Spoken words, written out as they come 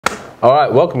All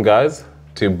right, welcome guys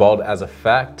to Bald as a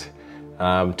Fact.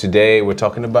 Today we're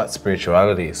talking about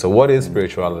spirituality. So what is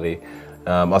spirituality?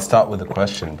 I'll start with a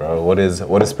question, bro. What is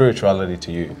spirituality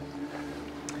to you?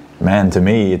 Man, to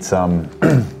me, it's I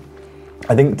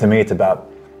think to me it's about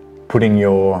putting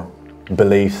your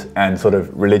beliefs and sort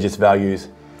of religious values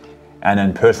and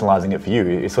then personalizing it for you.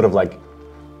 It's sort of like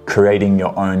creating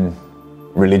your own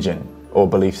religion or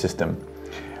belief system,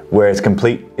 where it's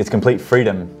complete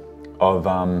freedom of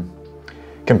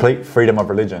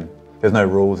religion. There's no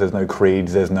rules, there's no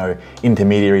creeds, there's no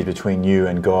intermediaries between you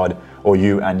and God or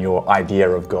you and your idea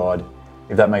of God,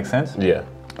 if that makes sense. Yeah.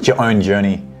 It's your own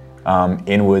journey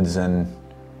inwards, and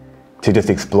to just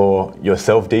explore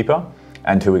yourself deeper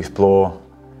and to explore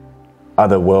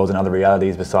other worlds and other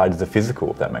realities besides the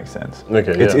physical, if that makes sense.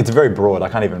 Okay, It's very broad. I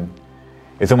can't even,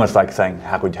 it's almost like saying,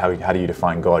 how do you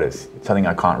define God? It's something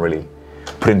I can't really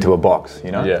put into a box,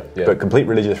 you know? Yeah. But complete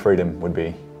religious freedom would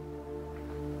be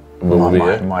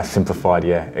my simplified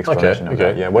explanation of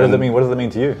that. Yeah. What does it mean? What does it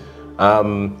mean to you?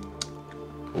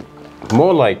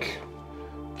 More like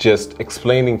just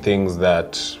explaining things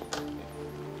that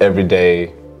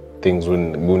everyday things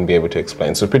wouldn't be able to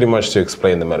explain. So pretty much to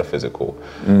explain the metaphysical,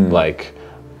 like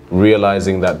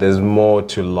realizing that there's more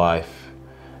to life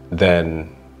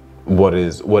than what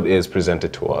is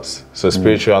presented to us. So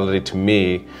spirituality to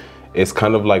me is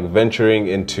kind of like venturing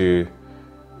into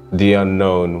the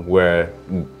unknown, where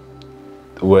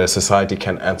society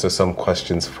can answer some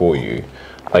questions for you.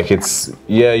 Like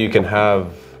you can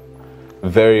have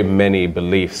very many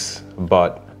beliefs,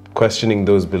 but questioning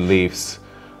those beliefs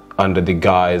under the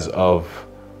guise of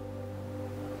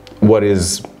what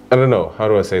is, I don't know, how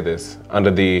do I say this?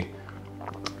 Under the,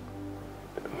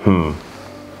 I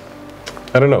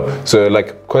don't know. So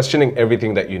like questioning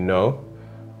everything that you know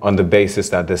on the basis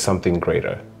that there's something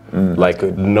greater.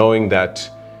 Knowing that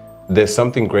there's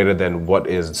something greater than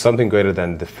something greater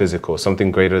than the physical, something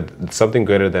greater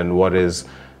than what is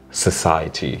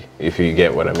society, if you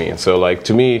get what I mean. So like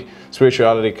to me,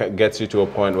 spirituality gets you to a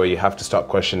point where you have to start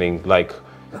questioning, like,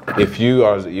 if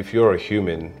you're a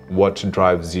human, what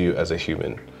drives you as a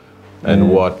human, and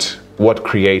what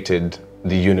created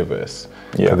the universe?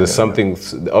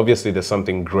 Obviously there's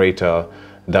something greater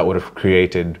that would have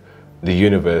created the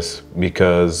universe,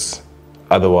 because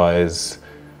otherwise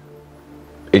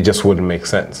it just wouldn't make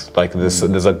sense. Like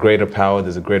there's a greater power,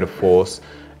 there's a greater force,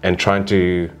 and trying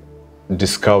to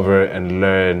discover and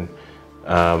learn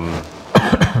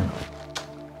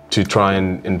to try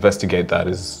and investigate that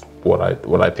is what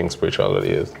I think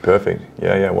spirituality is. Perfect.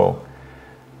 Yeah. Well,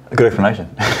 a good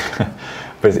explanation.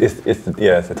 But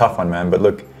it's a tough one, man. But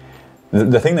look,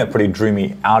 the thing that pretty drew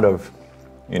me out of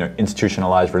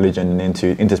institutionalized religion and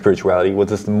into spirituality was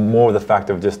just more of the fact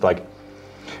of just like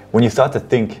when you start to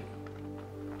think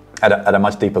at a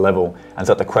much deeper level and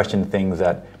start to question things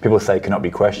that people say cannot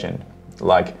be questioned.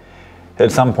 Like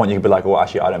at some point you could be like, well,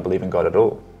 actually I don't believe in God at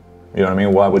all. You know what I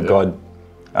mean? Why would God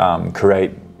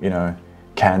create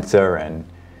cancer and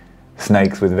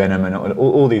snakes with venom and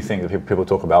all these things that people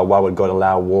talk about? Why would God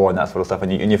allow war and that sort of stuff?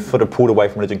 And you're sort of pulled away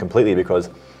from religion completely,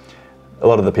 because a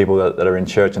lot of the people that are in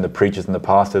church and the preachers and the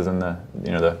pastors and some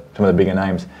of the bigger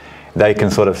names, they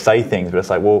can sort of say things, but it's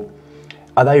like, well,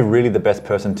 are they really the best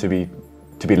person to be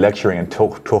lecturing and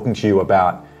talking to you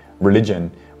about religion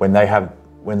when they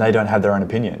don't have their own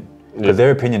opinion? Because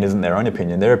their opinion isn't their own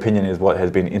opinion. Their opinion is what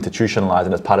has been institutionalized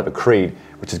and as part of a creed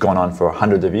which has gone on for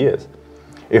hundreds of years.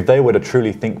 If they were to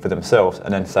truly think for themselves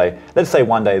and then say, let's say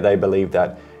one day they believe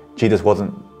that Jesus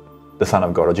wasn't the Son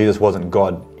of God, or Jesus wasn't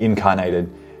God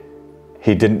incarnated,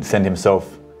 he didn't send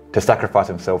himself to sacrifice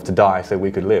himself to die so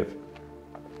we could live.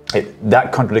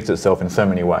 That contradicts itself in so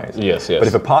many ways. Yes. But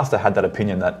if a pastor had that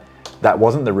opinion that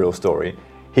wasn't the real story,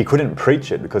 he couldn't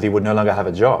preach it, because he would no longer have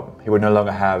a job. He would no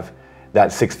longer have that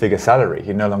 6-figure salary.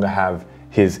 He'd no longer have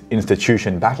his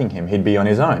institution backing him. He'd be on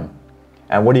his own.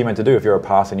 And what are you meant to do if you're a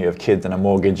pastor and you have kids and a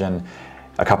mortgage and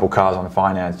a couple cars on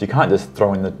finance? You can't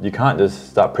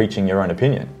just start preaching your own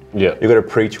opinion. Yeah. You've got to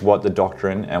preach what the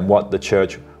doctrine and what the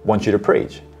church wants you to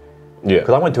preach. Yeah.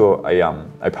 Because I went to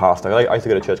a pastor. I used to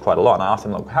go to church quite a lot, and I asked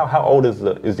him, like, how old is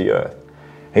the earth?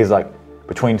 He's like,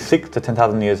 between 6,000 to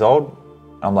 10,000 years old.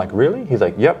 I'm like, really? He's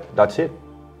like, yep, that's it.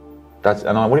 And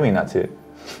I'm like, what do you mean that's it?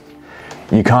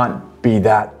 You can't be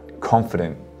that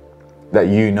confident that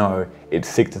it's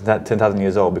 6,000 to 10,000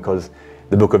 years old because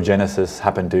the book of Genesis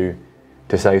happened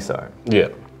to say so. Yeah.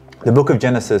 The book of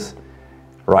Genesis,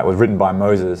 right, was written by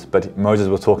Moses, but Moses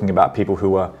was talking about people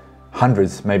who were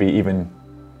hundreds, maybe even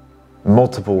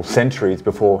multiple centuries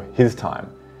before his time.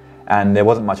 And there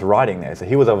wasn't much writing there. So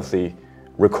he was obviously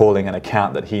recalling an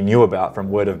account that he knew about from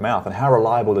word of mouth. And how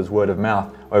reliable is word of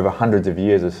mouth over hundreds of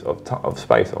years of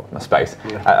space, or not space,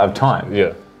 of time?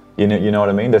 Yeah. You know what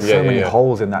I mean? There's so many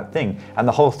holes in that thing. And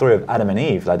the whole story of Adam and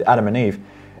Eve, like Adam and Eve,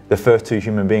 the first two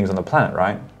human beings on the planet,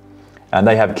 right? And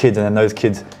they have kids, and then those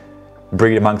kids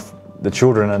breed amongst the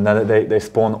children, and then they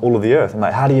spawn all of the earth. And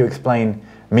like, how do you explain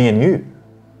me and you?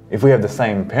 If we have the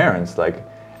same parents, like,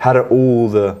 how do all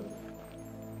the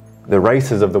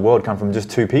races of the world come from just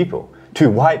two people? Two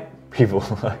white people.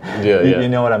 You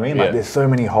know what I mean? Like, there's so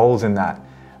many holes in that.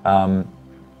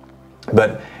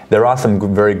 But there are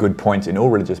some very good points in all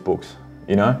religious books,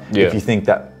 you know? If you think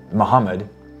that Muhammad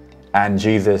and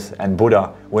Jesus and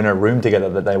Buddha were in a room together,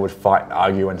 that they would fight,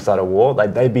 argue, and start a war,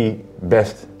 like, they'd be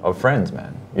best of friends,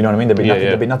 man. You know what I mean?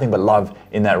 There'd be nothing but love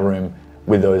in that room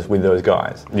with those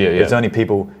guys. It's only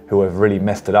people who have really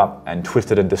messed it up and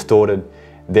twisted and distorted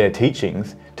their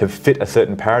teachings to fit a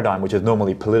certain paradigm, which is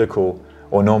normally political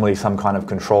or normally some kind of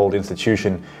controlled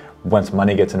institution. Once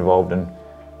money gets involved and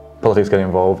politics get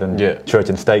involved and church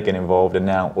and state get involved, and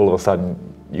now all of a sudden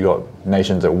you got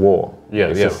nations at war.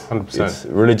 100%.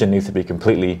 Religion needs to be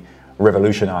completely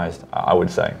revolutionized, I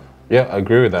would say. Yeah, I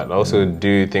agree with that. I also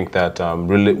do think that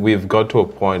we've got to a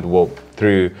point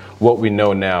through what we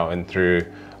know now and through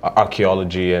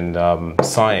archaeology and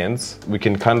science, we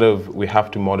have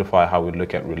to modify how we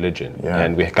look at religion,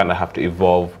 and we kind of have to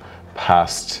evolve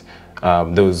past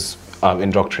those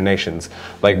indoctrinations.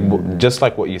 Like just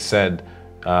like what you said,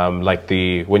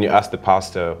 when you asked the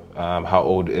pastor how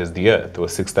old is the earth, it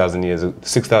was 6,000 years.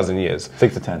 6,000 years.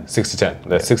 6 to 10. 6 to 10.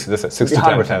 That's 6 to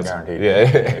 10,000. Guaranteed.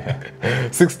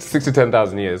 Yeah. 6 to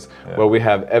 10,000 years. Where we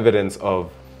have evidence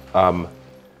of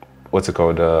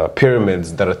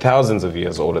pyramids that are thousands of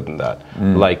years older than that.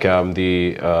 Like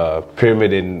the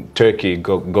pyramid in Turkey,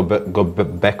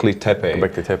 Göbekli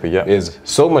Tepe, is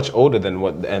so much older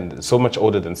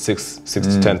than 6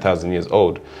 to 10,000 years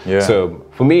old. So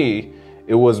for me,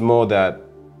 it was more that,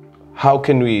 how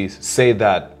can we say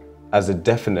that as a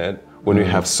definite when we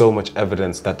have so much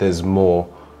evidence that there's more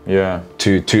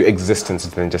to existence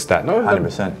than just that? No,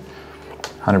 100%.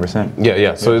 100%.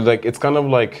 Yeah. So like, it's kind of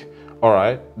like, all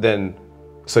right, then,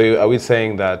 so are we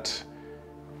saying that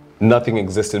nothing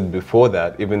existed before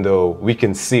that, even though we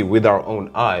can see with our own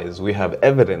eyes, we have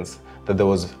evidence that there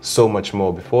was so much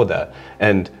more before that?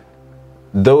 And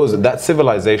that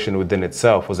civilization within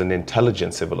itself was an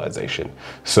intelligent civilization.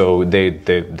 So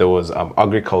there was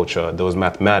agriculture, there was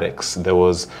mathematics, there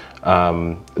was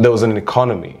an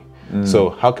economy.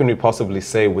 So how can we possibly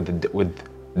say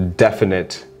with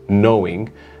definite knowing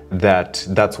that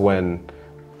that's when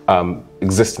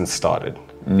existence started,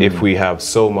 if we have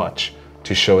so much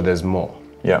to show there's more?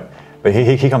 Yeah, but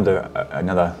here comes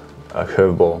another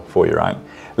curveball for you, right?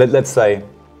 Let's say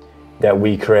that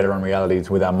we create our own realities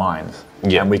with our minds.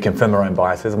 And we confirm our own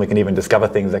biases, and we can even discover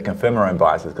things that confirm our own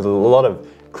biases. Because a lot of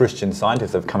Christian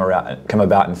scientists have come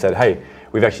about and said, hey,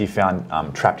 we've actually found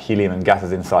trapped helium and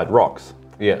gases inside rocks.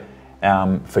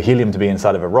 For helium to be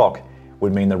inside of a rock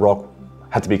would mean the rock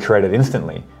had to be created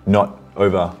instantly, not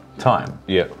over time.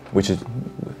 Which is,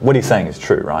 what he's saying is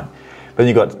true, right? But then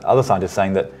you've got other scientists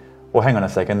saying that, well, hang on a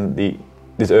second,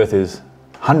 this Earth is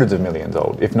hundreds of millions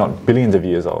old, if not billions of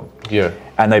years old.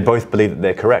 And they both believe that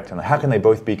they're correct. And how can they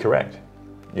both be correct?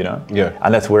 You know?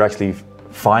 Unless we're actually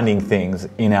finding things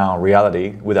in our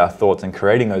reality with our thoughts and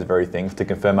creating those very things to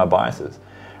confirm our biases.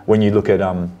 When you look at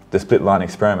the split line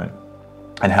experiment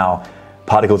and how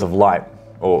particles of light,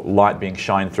 or light being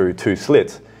shined through two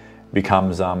slits,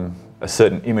 becomes a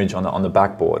certain image on the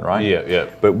backboard, right?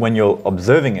 But when you're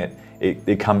observing it,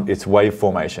 it's wave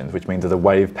formations, which means there's a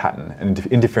wave pattern, an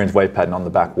interference wave pattern on the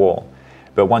back wall.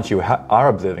 But once you are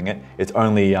observing it, it's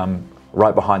only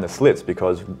right behind the slits,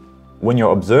 because when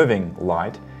you're observing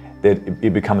light,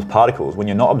 it becomes particles. When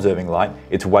you're not observing light,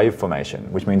 it's wave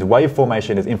formation, which means wave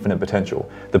formation is infinite potential.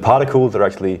 The particles are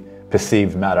actually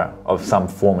perceived matter of some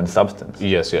form and substance.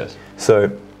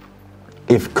 So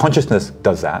if consciousness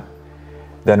does that,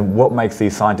 then what makes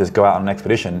these scientists go out on an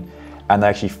expedition and they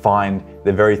actually find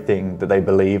the very thing that they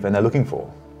believe and they're looking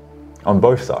for on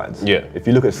both sides? If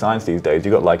you look at science these days,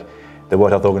 you've got like the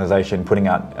World Health Organization putting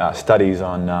out studies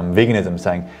on veganism,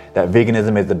 saying that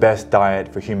veganism is the best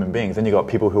diet for human beings. Then you've got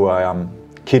people who are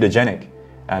ketogenic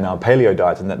and paleo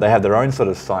diets, and that they have their own sort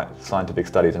of scientific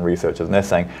studies and researchers, and they're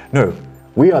saying, no,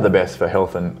 we are the best for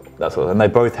health and that sort of. And they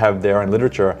both have their own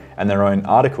literature and their own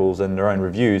articles and their own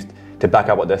reviews to back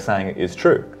up what they're saying is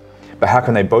true. But how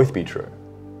can they both be true,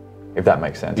 if that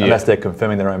makes sense? Unless they're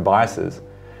confirming their own biases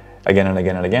again and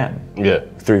again and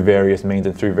again. Through various means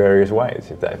and through various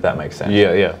ways, if that makes sense.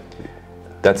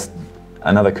 That's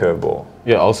another curveball.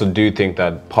 I also do think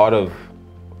that part of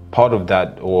part of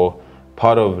that, or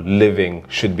part of living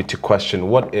should be to question,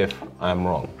 what if I'm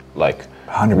wrong? Like,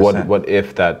 100%.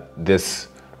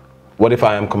 what if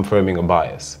I am confirming a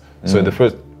bias? So the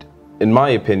first, in my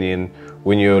opinion,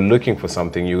 when you're looking for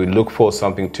something, you would look for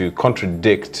something to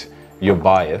contradict your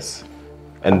bias,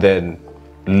 and then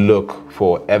look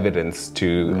for evidence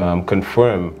to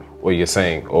confirm what you're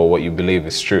saying or what you believe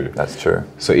is true. That's true.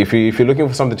 So if you're looking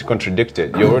for something to contradict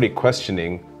it, you're already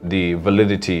questioning the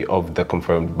validity of the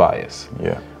confirmed bias.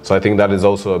 Yeah. So I think that is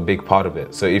also a big part of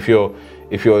it. So if you're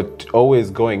always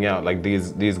going out, like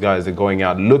these guys are going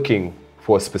out looking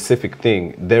for a specific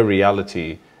thing, their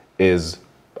reality is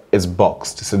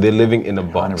boxed. So they're living in a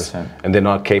box, 100%. and they're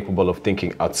not capable of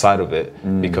thinking outside of it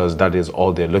because that is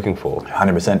all they're looking for.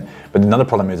 100%. But another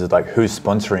problem is like, who's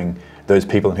sponsoring those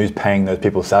people and who's paying those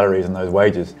people's salaries and those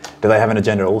wages? Do they have an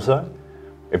agenda also?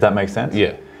 If that makes sense?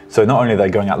 Yeah. So not only are they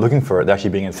going out looking for it, they're actually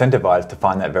being incentivized to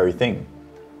find that very thing,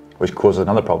 which causes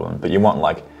another problem. But you want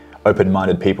like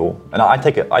open-minded people. And I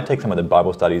take some of the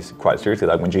Bible studies quite seriously,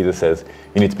 like when Jesus says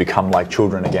you need to become like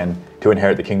children again to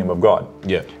inherit the kingdom of God.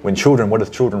 Yeah. When children, what does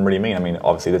children really mean? I mean,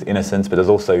 obviously there's innocence, but there's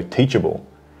also teachable.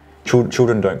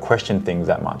 Children don't question things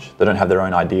that much. They don't have their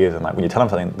own ideas, and like when you tell them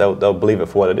something, they'll believe it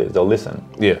for what it is. They'll listen.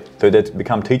 Yeah. So they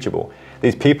become teachable.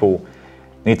 These people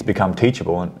need to become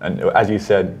teachable, and as you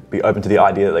said, be open to the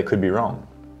idea that they could be wrong.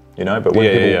 You know, but when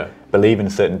people believe in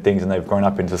certain things and they've grown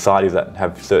up in societies that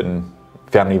have certain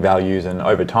family values, and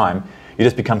over time, you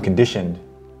just become conditioned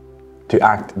to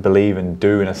act, believe, and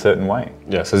do in a certain way.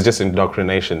 Yeah. So it's just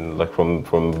indoctrination, like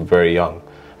from very young.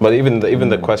 But even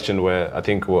the question where I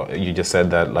think what you just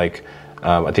said that, like,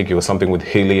 I think it was something with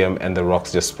helium and the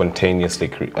rocks just spontaneously.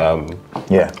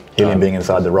 Helium being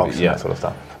inside the rocks and that sort of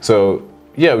stuff. So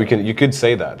yeah, you could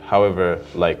say that. However,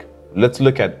 like, let's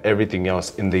look at everything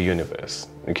else in the universe.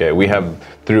 Okay, we have,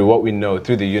 through what we know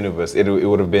through the universe, it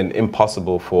would have been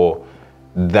impossible for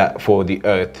the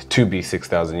Earth to be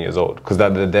 6,000 years old, because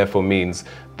that therefore means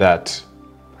that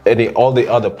all the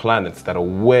other planets that are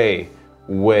way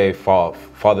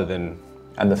farther than,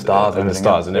 and the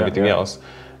stars and everything else,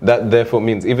 that therefore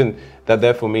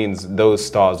means those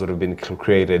stars would have been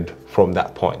created from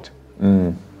that point.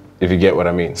 If you get what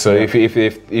I mean. So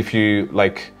if you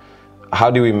like, how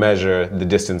do we measure the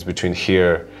distance between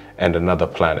here and another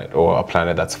planet, or a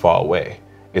planet that's far away?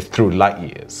 It's through light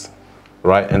years,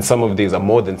 right? And some of these are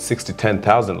more than 6 to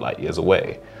 10,000 light years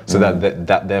away. So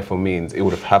that therefore means it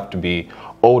would have to be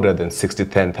older than 6 to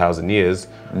 10,000 years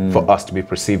for us to be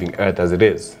perceiving Earth as it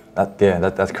is.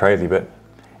 That's crazy, but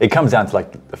it comes down to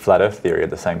like the flat Earth theory at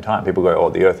the same time. People go, oh,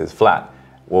 the Earth is flat.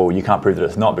 Well, you can't prove that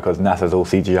it's not, because NASA's all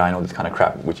CGI and all this kind of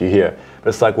crap, which you hear. But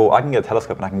it's like, well, I can get a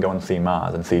telescope and I can go and see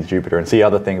Mars and see Jupiter and see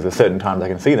other things at certain times I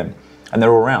can see them. And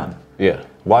they're all round. Yeah.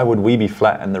 Why would we be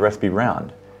flat and the rest be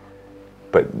round?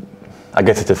 But I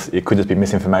guess it could just be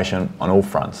misinformation on all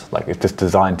fronts. Like, it's just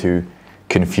designed to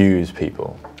confuse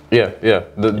people. Yeah.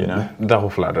 The whole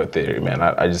flat Earth theory, man.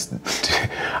 I just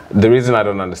the reason I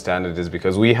don't understand it is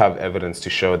because we have evidence to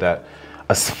show that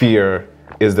a sphere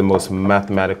is the most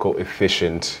mathematical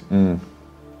efficient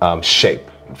shape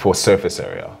for surface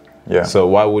area. Yeah. So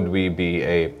why would we be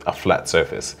a flat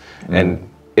surface? And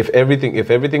if everything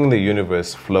in the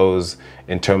universe flows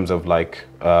in terms of like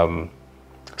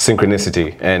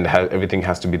synchronicity, and everything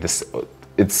has to be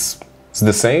it's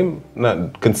the same,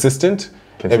 not consistent.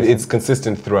 It's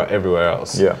consistent throughout everywhere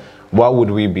else. Yeah. Why would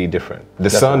we be different? The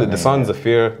sun's a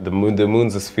sphere. The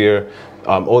moon's a sphere.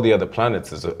 All the other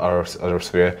planets are a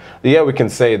sphere. Yeah, we can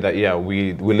say that. Yeah,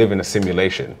 we live in a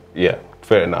simulation. Yeah,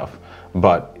 fair enough.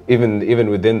 But even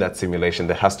within that simulation,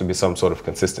 there has to be some sort of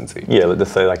consistency. Yeah,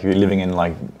 let's say like if you're living in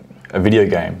like a video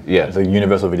game. Yeah. It's a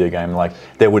universal video game. Like,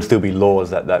 there would still be laws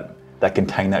that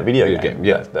contain that video game.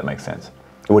 Yeah, that makes sense.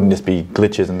 It wouldn't just be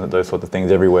glitches and those sorts of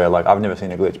things everywhere. Like, I've never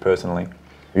seen a glitch personally.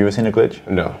 Have you ever seen a glitch?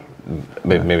 No.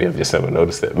 Maybe I've just never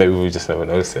noticed it. Maybe we just never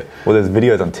noticed it. Well, there's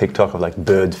videos on TikTok of like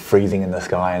birds freezing in the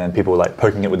sky and then people like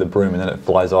poking it with a broom and then it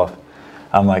flies off.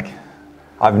 I'm like,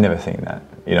 I've never seen that.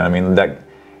 You know what I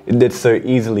mean? It's so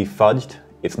easily fudged,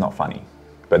 it's not funny.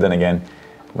 But then again,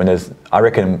 I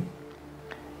reckon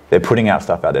they're putting out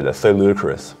stuff out there that's so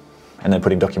ludicrous, and they're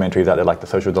putting documentaries out there like The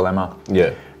Social Dilemma.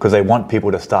 Yeah. Because they want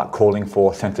people to start calling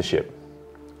for censorship.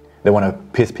 They want to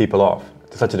piss people off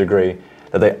to such a degree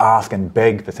that they ask and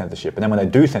beg for censorship. And then when they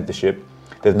do censorship,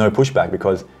 there's no pushback,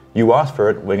 because you asked for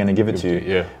it, we're going to give it to you.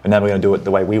 Yeah. And now we're going to do it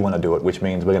the way we want to do it, which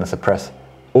means we're going to suppress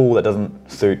all that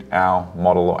doesn't suit our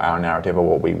model or our narrative or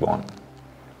what we want.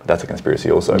 But that's a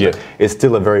conspiracy also. Yeah. But it's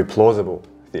still a very plausible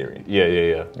theory. Yeah.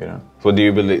 You know. So do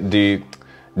you believe?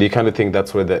 do you kind of think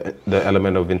that's where the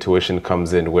element of intuition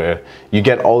comes in, where you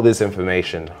get all this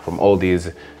information from all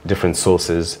these different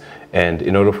sources, and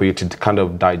in order for you to kind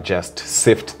of digest,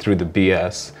 sift through the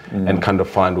BS and kind of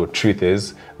find what truth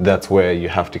is, that's where you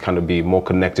have to kind of be more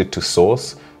connected to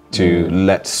source, to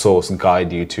let source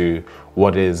guide you to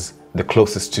what is the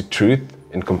closest to truth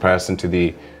in comparison to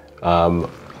the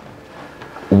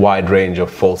wide range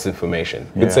of false information.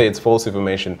 You'd say it's false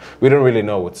information. We don't really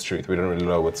know what's truth. We don't really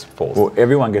know what's false. Well,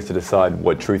 everyone gets to decide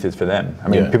what truth is for them. I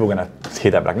mean, people are going to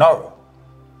hear that like, no.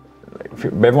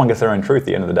 Everyone gets their own truth at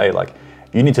the end of the day. Like,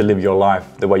 you need to live your life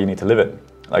the way you need to live it.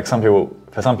 Like for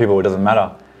some people, it doesn't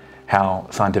matter how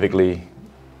scientifically,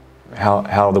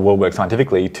 how the world works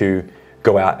scientifically to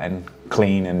go out and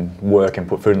clean and work and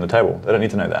put food on the table. They don't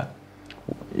need to know that,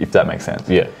 if that makes sense.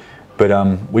 Yeah. But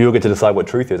we all get to decide what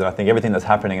truth is, and I think everything that's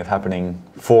happening is happening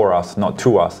for us, not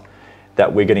to us.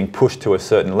 That we're getting pushed to a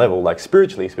certain level, like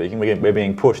spiritually speaking, we're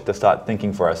being pushed to start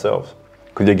thinking for ourselves.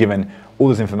 Because you're given all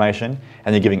this information,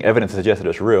 and you're giving evidence to suggest that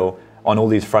it's real on all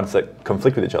these fronts that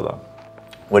conflict with each other.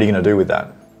 What are you going to do with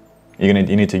that? You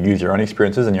need to use your own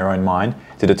experiences and your own mind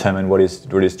to determine what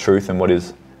is truth and what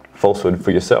is falsehood for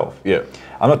yourself. Yeah.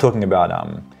 I'm not talking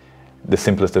about the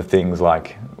simplest of things,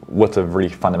 like what's a really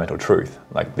fundamental truth,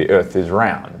 like the Earth is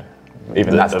round.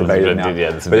 Even that's debated now.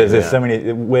 Yeah, but there's so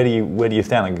many. Where do you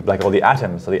stand? Like all the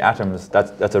atoms. So the atoms,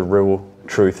 that's a real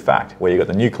truth fact. Where you got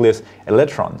the nucleus,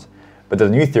 electrons. But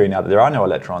there's a new theory now that there are no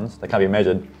electrons. They can't be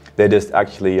measured. They're just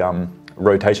actually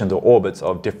rotations or orbits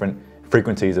of different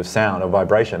frequencies of sound or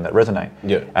vibration that resonate.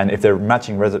 Yeah. And if they're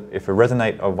matching, if a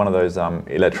resonate of one of those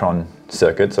electron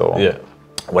circuits or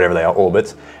whatever they are,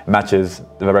 orbits, matches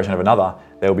the vibration of another,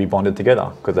 they'll be bonded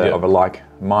together because they're of a like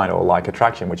mind or like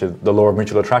attraction, which is the law of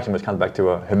mutual attraction, which comes back to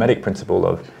a Hermetic principle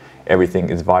of everything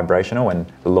is vibrational and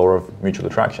the law of mutual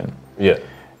attraction. Yeah.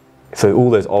 So all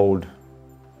those old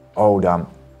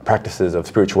practices of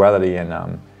spirituality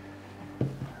and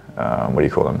what do you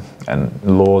call them? And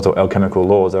laws or alchemical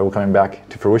laws are all coming back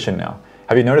to fruition now.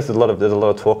 Have you noticed there's a lot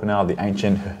of talk now of the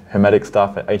ancient Hermetic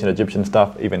stuff, ancient Egyptian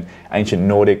stuff, even ancient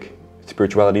Nordic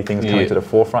spirituality things coming to the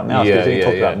forefront now? So it's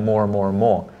talked about more and more and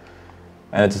more.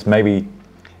 And it's just maybe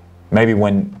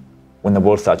when the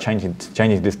world starts changing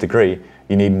to this degree,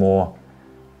 you need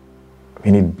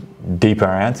deeper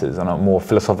answers on a more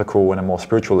philosophical and a more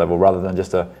spiritual level rather than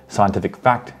just a scientific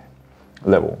fact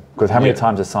level. Because how many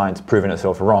times has science proven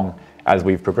itself wrong as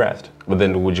we've progressed? But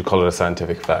then would you call it a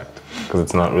scientific fact? Because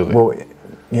it's not really. Well,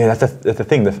 yeah, that's the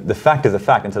thing. The fact is a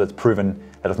fact until it's proven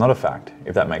that it's not a fact,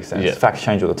 if that makes sense. Facts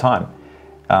change all the time.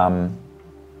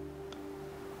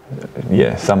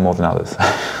 Some more than others.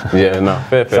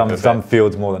 Fair. Some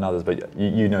fields more than others, but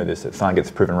you know this, that science gets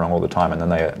proven wrong all the time and then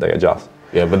they adjust.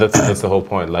 Yeah, but that's the whole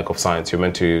point, like, of science. You're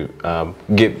meant to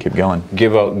keep going.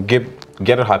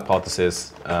 Get a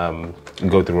hypothesis,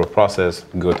 go through a process,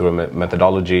 go through a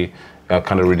methodology,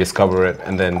 kind of rediscover it,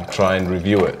 and then try and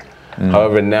review it.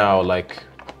 However, now, like,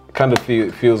 kind of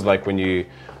feels like when you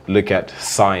look at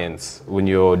science, when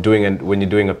you're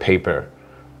doing a paper,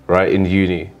 right, in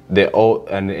uni, they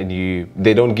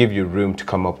don't give you room to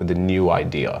come up with a new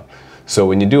idea. So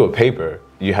when you do a paper,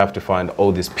 you have to find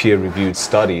all these peer-reviewed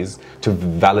studies to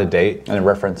validate and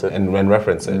reference it.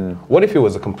 What if it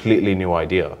was a completely new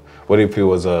idea? What if it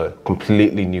was a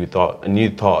completely new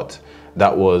thought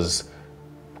that was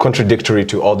contradictory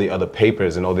to all the other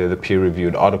papers and all the other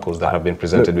peer-reviewed articles that have been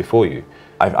presented before you?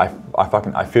 I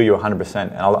feel you 100%,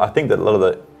 and I think that a lot of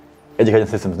the education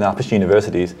systems now, especially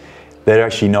universities, they're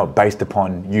actually not based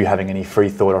upon you having any free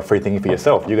thought or free thinking for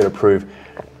yourself. You've got to prove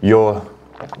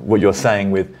what you're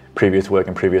saying with previous work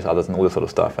and previous others and all this sort of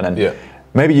stuff. And then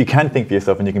maybe you can think for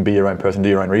yourself and you can be your own person, do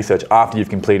your own research after you've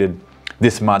completed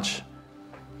this much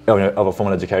of a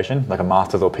formal education, like a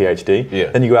master's or PhD.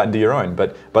 Then you go out and do your own.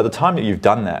 But by the time that you've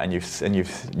done that and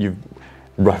you've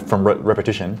from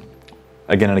repetition,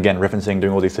 again and again, referencing,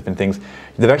 doing all these different things,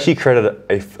 they've actually created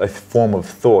a form of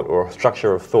thought or a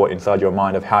structure of thought inside your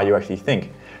mind of how you actually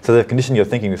think. So they've conditioned your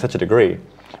thinking to such a degree,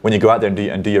 when you go out there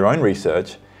and do your own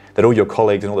research, that all your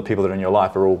colleagues and all the people that are in your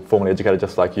life are all formally educated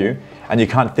just like you, and you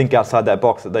can't think outside that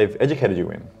box that they've educated you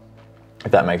in,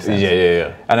 if that makes sense.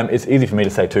 Yeah. And it's easy for me to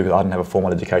say too, because I didn't have a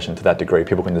formal education to that degree.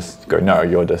 People can just go, no,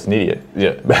 you're just an idiot.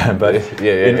 But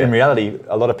in reality,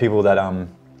 a lot of people that,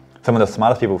 some of the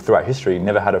smartest people throughout history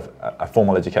never had a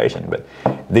formal education, but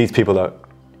these people are,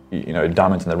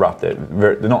 diamonds in the rough. They're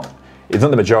not, it's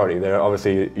not the majority. They're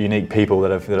obviously unique people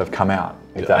that have come out,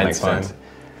 if that makes sense.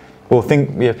 Well,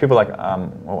 people like, I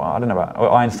don't know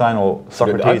about Einstein or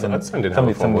Socrates. Einstein didn't have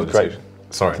a formal education.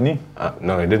 Sorry. Didn't he?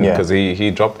 No, he didn't, because he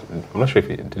dropped, I'm not sure if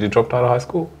did he drop out of high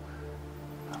school?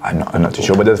 I'm not too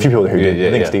sure, but there's a few people who do.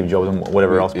 I think yeah. Steve Jobs and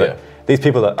whatever else. But Yeah. these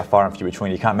people are far and few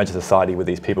between. You can't measure society with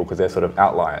these people because they're sort of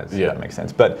outliers. Yeah. If that makes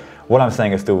sense. But what I'm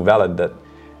saying is still valid, that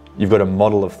you've got a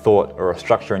model of thought or a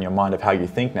structure in your mind of how you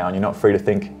think now, and you're not free to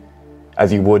think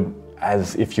as you would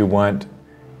as if you weren't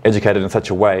educated in such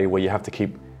a way where you have to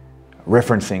keep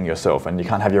referencing yourself, and you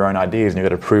can't have your own ideas, and you've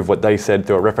got to prove what they said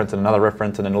through a reference and another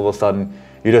reference, and then all of a sudden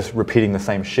you're just repeating the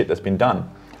same shit that's been done.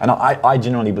 And I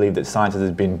genuinely believe that science has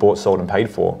been bought, sold, and paid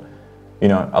for,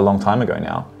 a long time ago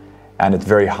now, and it's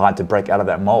very hard to break out of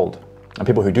that mold. And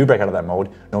people who do break out of that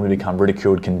mold normally become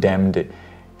ridiculed, condemned,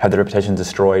 have their reputation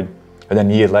destroyed, and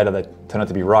then years later they turn out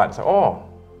to be right. It's like, oh,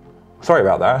 sorry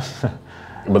about that.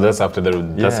 But that's how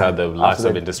the lives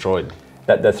have been destroyed.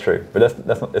 That's true, but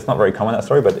it's not very common, that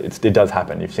story, but it does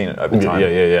happen. You've seen it over time.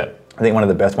 Yeah. I think one of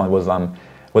the best ones was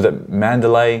it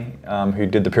Mendeley, who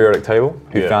did the periodic table,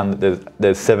 who found that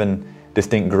there's 7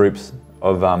 distinct groups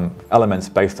of elements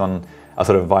based on a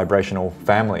sort of vibrational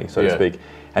family, so to speak.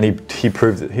 And he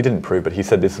proved it. He didn't prove, but he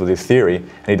said this was his theory,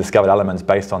 and he discovered elements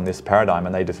based on this paradigm,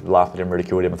 and they just laughed at him,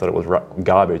 ridiculed him, and thought it was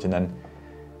garbage. And then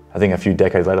I think a few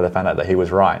decades later, they found out that he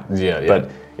was right. Yeah. But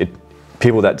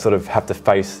people that sort of have to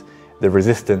face the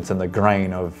resistance and the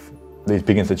grain of these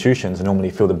big institutions normally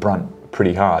feel the brunt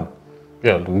pretty hard.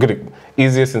 Yeah, good.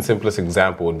 Easiest and simplest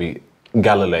example would be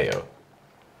Galileo.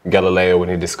 Galileo, when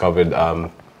he discovered Galileo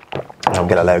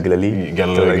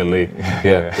Galilei.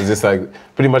 Yeah, it's just like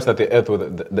pretty much that the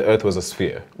Earth was a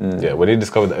sphere. Yeah, when he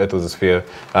discovered the Earth was a sphere,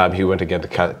 he went against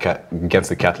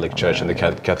the Catholic Church, and the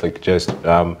Catholic Church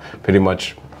pretty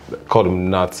much called him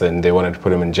nuts, and they wanted to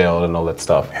put him in jail and all that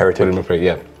stuff.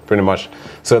 Heretic. Pretty much.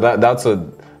 So that's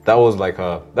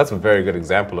a very good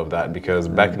example of that, because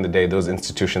back in the day, those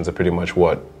institutions are pretty much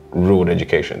what ruled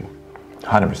education.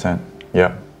 100%.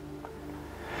 Yeah.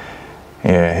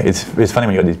 Yeah, it's funny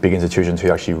when you got these big institutions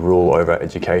who actually rule over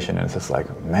education, and it's just like,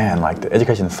 man, like the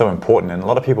education is so important, and a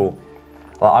lot of people.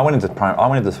 Well, I went into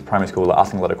primary school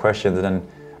asking a lot of questions, and then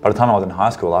by the time I was in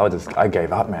high school, I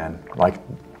gave up, man. Like,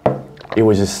 it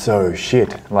was just so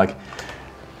shit. Like,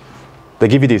 they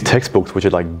give you these textbooks which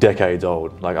are like decades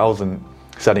old. Like, I was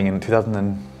studying in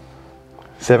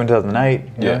 2007, 2008,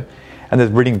 you know? And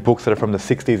there's reading books that are from the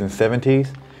 60s and 70s.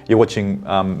 You're watching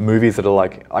movies that are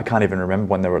like, I can't even remember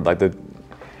when they were, like the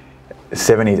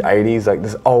 70s, 80s, like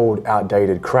this old,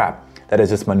 outdated crap that is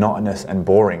just monotonous and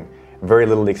boring. Very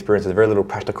little experiences, very little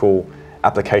practical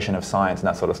application of science and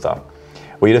that sort of stuff.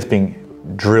 Where you're just being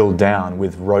drilled down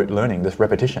with rote learning, this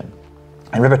repetition.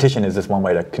 And repetition is just one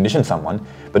way to condition someone,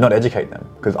 but not educate them.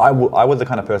 Because I was the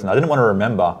kind of person, I didn't want to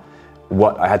remember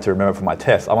what I had to remember for my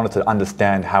test. I wanted to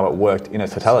understand how it worked in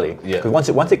its totality.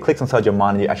 Because once it clicks inside your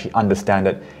mind and you actually understand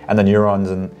it, and the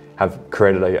neurons have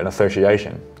created an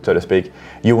association, so to speak,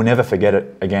 you will never forget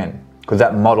it again. Because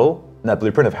that model, that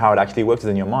blueprint of how it actually works is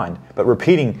in your mind. But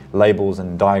repeating labels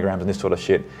and diagrams and this sort of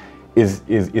shit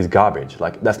is garbage.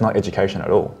 Like, that's not education at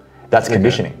all. That's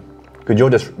conditioning. Because you're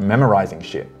just memorizing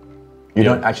shit. You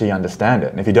don't actually understand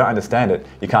it. And if you don't understand it,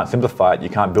 you can't simplify it, you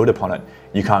can't build upon it,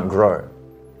 you can't grow.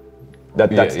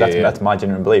 That's my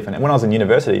genuine belief. And when I was in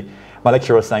university, my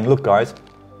lecturer was saying, look guys,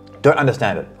 don't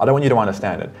understand it. I don't want you to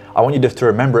understand it. I want you just to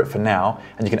remember it for now,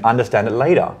 and you can understand it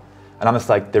later. And I'm just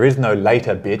like, there is no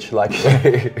later, bitch. Like,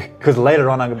 because later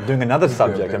on I'm doing another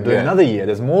subject, I'm doing another year,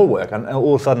 there's more work. And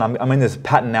all of a sudden I'm in this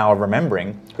pattern now of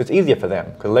remembering. It's easier for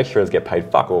them, because lecturers get paid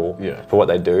fuck all for what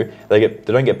they do. They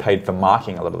don't get paid for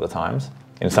marking a lot of the times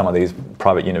in some of these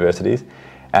private universities.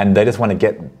 And they just want to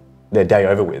get their day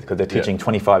over with, because they're teaching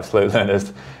 25 slow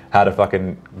learners how to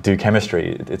fucking do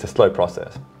chemistry. It's a slow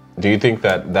process. Do you think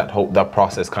that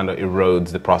process kind of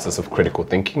erodes the process of critical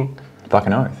thinking?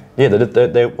 Fucking oath. Yeah,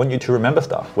 they want you to remember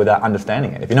stuff without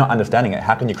understanding it. If you're not understanding it,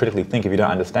 how can you critically think if you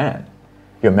don't understand?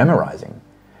 You're memorizing.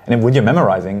 And when you're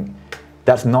memorizing,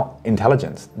 that's not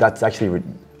intelligence. That's actually,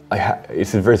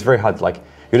 it's very hard. Like,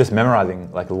 you're just memorizing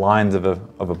like lines of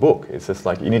a book. It's just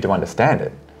like, you need to understand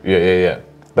it. Yeah.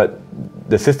 But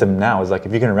the system now is like,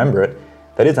 if you can remember it,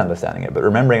 that is understanding it. But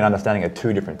remembering and understanding are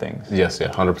two different things. Yes,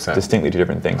 100%. Distinctly two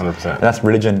different things. 100%. And that's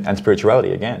religion and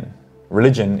spirituality again.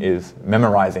 Religion is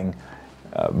memorizing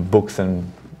books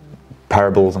and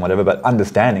parables and whatever, but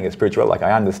understanding is spiritual. Like,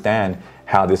 I understand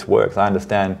how this works. I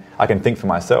can think for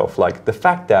myself. Like, the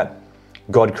fact that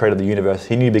God created the universe,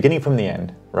 he knew the beginning from the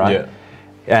end, right? Yeah.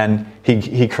 And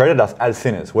he created us as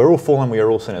sinners. We're all fallen, we are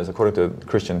all sinners, according to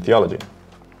Christian theology.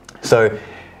 So,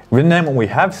 then when we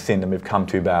have sinned and we've come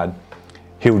too bad,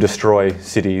 he'll destroy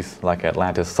cities like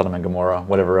Atlantis, Sodom and Gomorrah,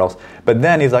 whatever else. But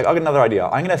then he's like, I've got another idea.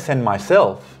 I'm going to send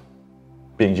myself,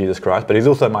 being Jesus Christ, but he's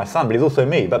also my son, but he's also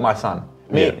me, but my son.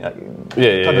 Me,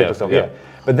 Yeah. Yourself, yeah.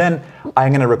 But then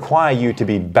I'm going to require you to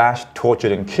be bashed,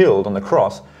 tortured, and killed on the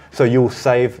cross, so you'll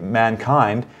save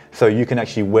mankind, so you can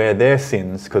actually wear their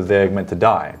sins because they're meant to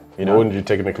die. You know? Wouldn't you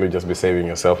technically just be saving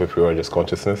yourself if you were just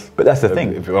consciousness? But that's the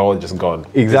thing. If you're all just God.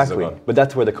 Exactly. But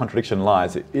that's where the contradiction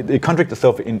lies. It contradicts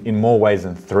itself in more ways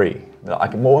than three.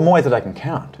 More ways that I can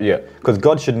count. Yeah. Because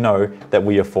God should know that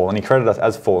we are fallen. He created us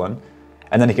as fallen,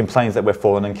 and then he complains that we're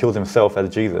fallen and kills himself as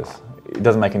Jesus. It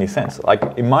doesn't make any sense. Like,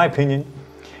 in my opinion,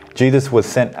 Jesus was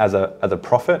sent as a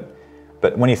prophet,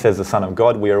 but when he says the Son of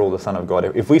God, we are all the Son of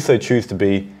God. If we so choose to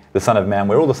be the Son of Man,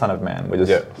 we're all the Son of Man. We're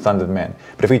just sons of men.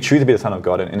 But if we choose to be the Son of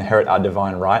God and inherit our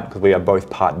divine right, because we are both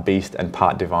part beast and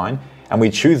part divine, and we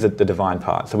choose the divine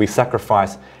part, so we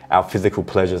sacrifice our physical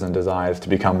pleasures and desires to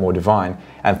become more divine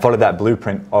and follow that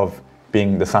blueprint of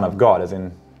being the Son of God, as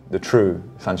in the true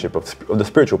sonship of the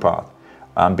spiritual path,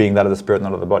 being that of the spirit,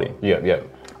 not of the body. Yeah.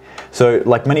 So,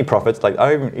 like many prophets, like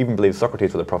I even believe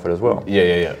Socrates was a prophet as well.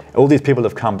 Yeah. All these people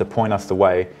have come to point us the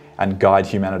way and guide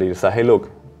humanity to say, hey, look,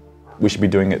 we should be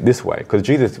doing it this way. Because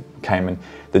Jesus came and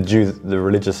the Jews, the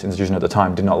religious institution at the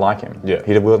time, did not like him. Yeah.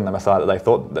 He wasn't the Messiah that they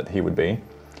thought that he would be.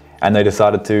 And they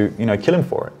decided to, kill him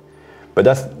for it. But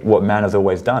that's what man has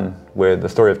always done, where the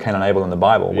story of Cain and Abel in the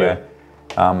Bible, where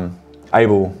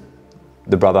Abel,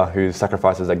 the brother who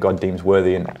sacrifices that God deems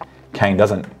worthy and Cain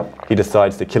doesn't, he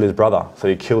decides to kill his brother. So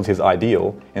he kills his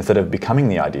ideal instead of becoming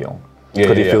the ideal.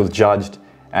 Because he feels judged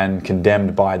and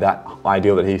condemned by that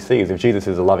ideal that he sees. If Jesus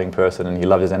is a loving person and he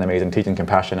loves his enemies and teaching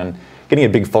compassion and getting a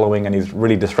big following and he's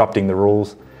really disrupting the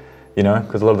rules,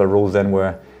 because a lot of the rules then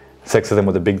were sexism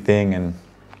was a big thing and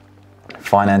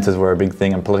finances were a big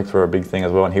thing and politics were a big thing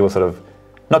as well, and he was sort of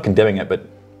not condemning it but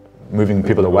moving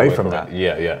people away from that.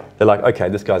 Yeah. They're like, okay,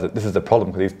 this is the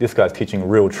problem because this guy's teaching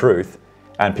real truth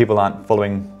and people aren't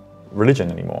following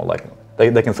religion anymore. Like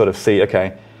they can sort of see,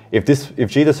 okay, if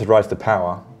Jesus had rise to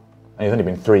power and he's only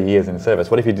been 3 years in service,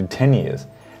 what if he did 10 years?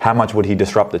 How much would he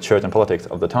disrupt the church and politics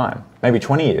of the time? Maybe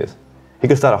 20 years. He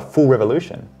could start a full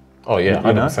revolution. Oh yeah,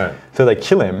 100%. So they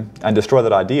kill him and destroy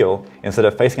that ideal instead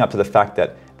of facing up to the fact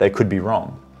that they could be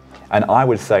wrong. And I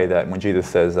would say that when Jesus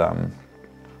says a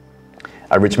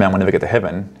rich man will never get to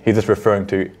heaven, he's just referring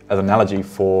to as an analogy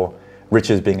for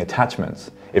riches being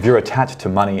attachments. If you're attached to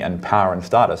money and power and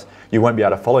status, you won't be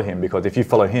able to follow him, because if you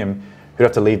follow him, you'd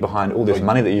have to leave behind all this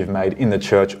money that you've made in the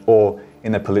church or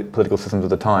in the political systems of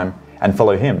the time and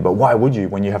follow him. But why would you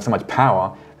when you have so much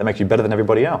power that makes you better than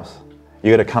everybody else?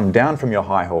 You got to come down from your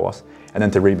high horse and then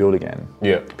to rebuild again.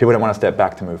 Yeah. People don't want to step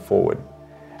back to move forward.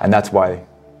 And that's why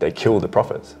they kill the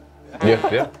prophets.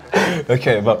 Yeah.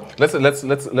 Okay, but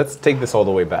let's take this all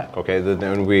the way back. Okay,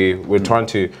 then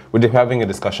we're having a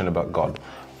discussion about God.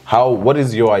 What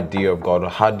is your idea of God, or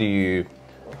how do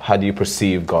you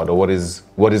perceive God, or what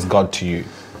is God to you?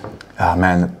 Ah,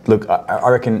 man, look, I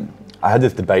reckon I had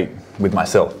this debate with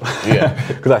myself. Yeah.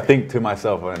 Because I think to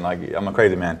myself, and like I'm a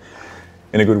crazy man,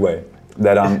 in a good way.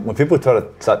 That when people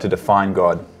start to define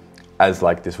God as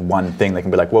like this one thing, they can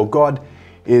be like, well,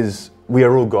 we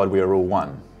are all God, we are all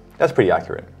one. That's pretty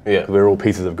accurate. Yeah. We're all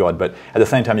pieces of God, but at the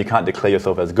same time, you can't declare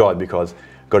yourself as God, because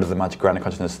God is a much grander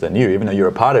consciousness than you. Even though you're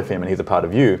a part of him and he's a part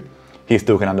of you, he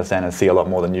still can understand and see a lot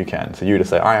more than you can. So you to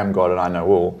say, I am God and I know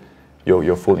all,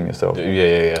 you're fooling yourself.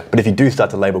 Yeah. But if you do start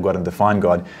to label God and define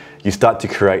God, you start to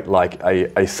create like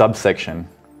a subsection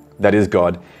that is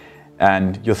God,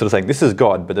 and you're sort of saying, this is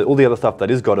God, but all the other stuff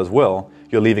that is God as well,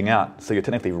 you're leaving out. So you're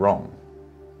technically wrong,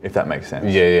 if that makes sense.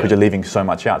 Yeah. Because you're leaving so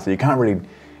much out. So you can't really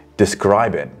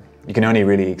describe it. You can only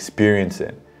really experience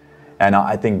it. And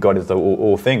I think God is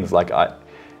all things. Like, have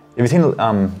you seen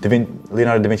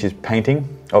Leonardo da Vinci's painting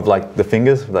of like the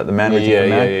fingers, like the man reaching for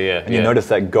man? Yeah. And you notice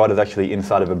that God is actually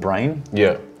inside of a brain.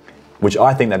 Yeah. Which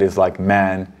I think that is like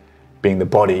man being the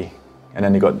body, and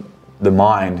then you got the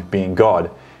mind being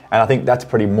God. And I think that's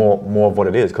pretty more of what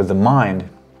it is, because the mind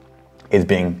is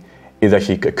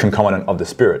actually concomitant of the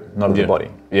spirit, not of the body.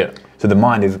 Yeah. So the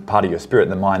mind is part of your spirit,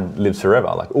 and the mind lives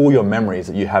forever. Like all your memories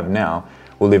that you have now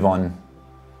will live on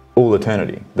all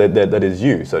eternity. That is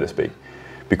you, so to speak.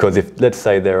 Because if, let's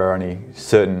say there are only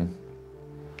certain,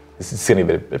 this is going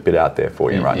to be a bit out there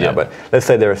for you right now, but let's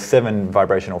say there are 7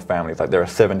 vibrational families, like there are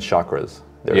 7 chakras,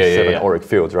 there are 7 auric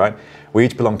fields, right? We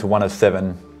each belong to one of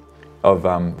 7 of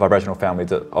vibrational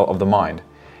families of the mind.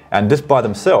 And just by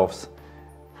themselves,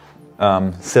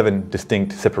 7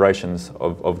 distinct separations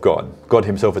of God. God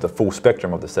himself is a full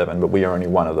spectrum of the 7, but we are only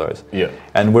one of those. Yeah.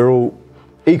 And we're all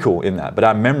equal in that, but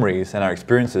our memories and our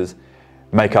experiences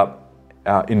make up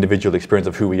our individual experience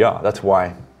of who we are. That's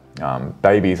why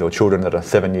babies or children that are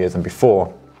 7 years and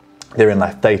before, they're in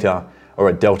like theta or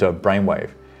a delta brainwave,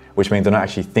 which means they're not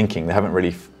actually thinking. They haven't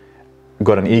really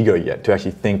got an ego yet to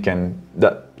actually think, and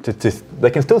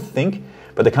they can still think,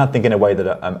 but they can't think in a way that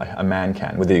a man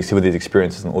can with these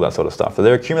experiences and all that sort of stuff. So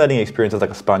they're accumulating experiences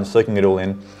like a sponge, soaking it all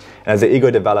in. And as the ego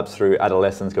develops through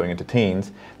adolescence going into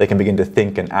teens, they can begin to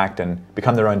think and act and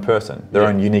become their own person, their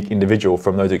own unique individual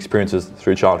from those experiences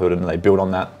through childhood, and they build on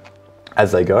that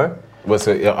as they go. Well,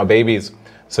 so are babies,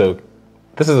 so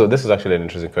this is actually an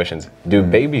interesting question. Do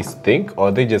babies think, or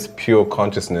are they just pure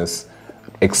consciousness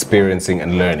experiencing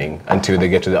and learning until they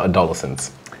get to the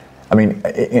adolescence? I mean,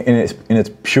 in its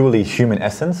purely human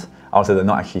essence, I would say they're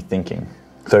not actually thinking.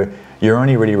 So you're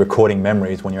only really recording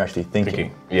memories when you're actually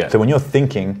thinking. Yeah. So when you're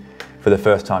thinking for the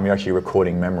first time, you're actually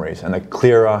recording memories. And the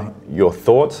clearer your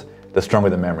thoughts, the stronger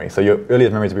the memory. So your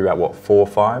earliest memories will be about, what, 4 or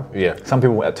 5? Yeah. Some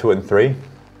people at 2 and 3.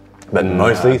 But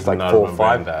mostly it's like 4 or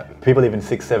 5. That. People even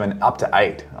 6, 7, up to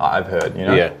 8, I've heard, you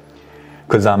know? Yeah.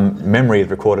 Because memory is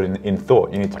recorded in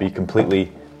thought. You need to be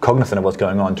completely cognizant of what's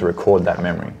going on to record that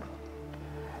memory.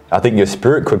 I think your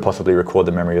spirit could possibly record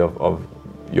the memory of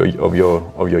your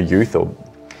youth,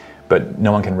 but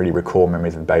no one can really recall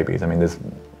memories of babies. I mean, there's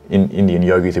Indian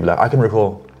yogis who be like, I can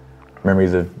recall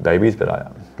memories of babies,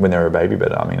 but when they're a baby.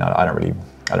 But I mean, I don't really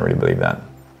believe that.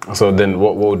 So then,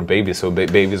 what would babies? So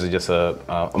babies are just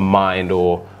a mind,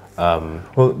 or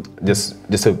well, just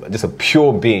a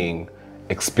pure being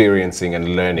experiencing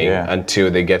and learning until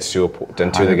they get to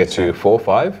 4 or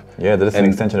 5. Yeah, they're just an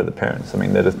extension of the parents. I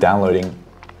mean, they're just downloading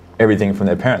everything from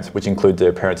their parents, which includes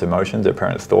their parents' emotions, their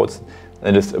parents' thoughts.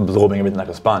 They're just absorbing everything like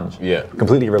a sponge. Yeah.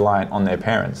 Completely reliant on their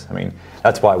parents. I mean,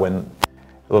 that's why when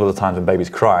a lot of the times when babies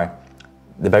cry,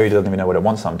 the baby doesn't even know what it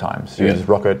wants sometimes. You just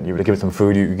rock it, you give it some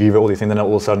food, you give it all these things, then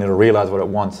all of a sudden it'll realize what it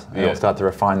wants, and it'll start to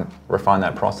refine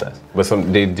that process. But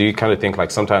do you kind of think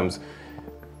like sometimes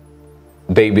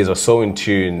babies are so in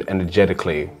tune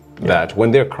energetically that when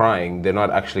they're crying, they're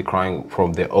not actually crying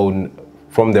from their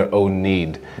own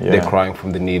need. They're crying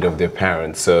from the need of their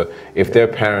parents. So if their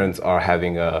parents are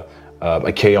having a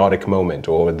chaotic moment,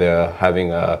 or they're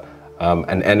having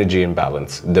an energy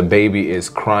imbalance, the baby is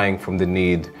crying from the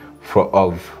need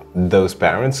of those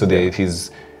parents. So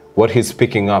what he's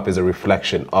picking up is a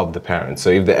reflection of the parents.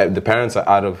 So if the parents are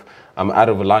out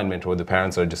of alignment, or the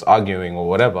parents are just arguing or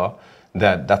whatever,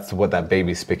 that's what that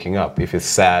baby is picking up. If it's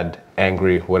sad,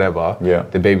 angry, whatever,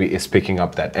 the baby is picking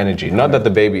up that energy. Not that the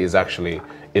baby is actually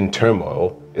in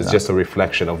turmoil, it's just a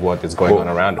reflection of what is going on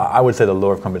around him. I would say the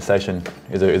law of compensation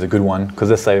is a good one, because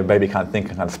let's say a baby can't think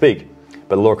and can't speak,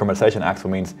 but the law of compensation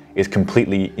actually means it's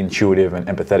completely intuitive and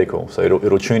empathetical. So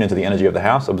it'll tune into the energy of the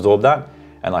house, absorb that,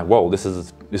 and like, whoa, this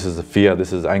is the fear,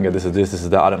 this is anger, this is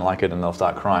that, I don't like it, and they'll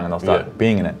start crying and they'll start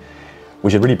being in it.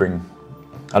 We should really bring,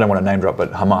 I don't want to name drop,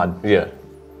 but Hamad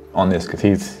on this, because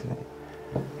he's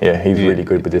really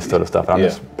good with this sort of stuff. I'm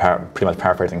just pretty much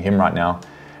paraphrasing him right now.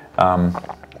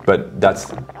 But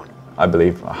that's, I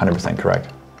believe, 100%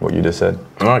 correct, what you just said.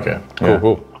 Okay,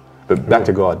 cool. But back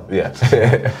to God. Yeah.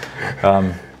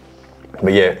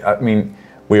 But yeah, I mean,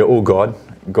 we are all God.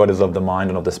 God is of the mind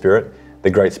and of the spirit,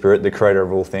 the great spirit, the creator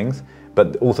of all things,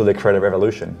 but also the creator of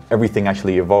evolution. Everything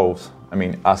actually evolves. I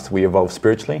mean, we evolve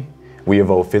spiritually, we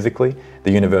evolve physically,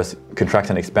 the universe contracts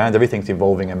and expands, everything's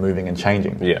evolving and moving and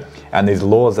changing. Yeah. And these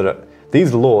laws, like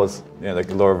law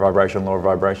of vibration,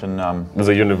 there's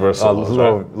a universal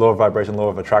law of vibration, law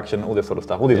of attraction, all this sort of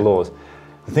stuff, all these laws.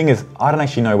 The thing is, I don't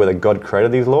actually know whether God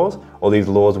created these laws, or these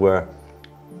laws were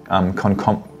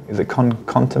concomitant,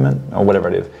 or whatever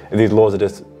it is. These laws are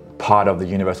just part of the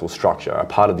universal structure, a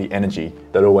part of the energy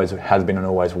that always has been and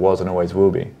always was and always will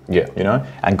be. Yeah. You know?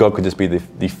 And God could just be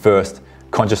the first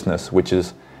consciousness, which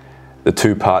is the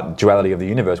two-part duality of the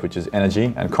universe, which is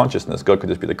energy and consciousness. God could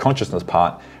just be the consciousness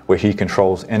part where he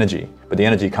controls energy, but the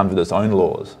energy comes with its own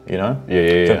laws, you know?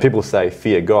 So when people say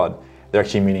fear God, they're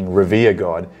actually meaning revere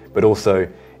God, but also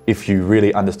if you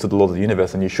really understood the laws of the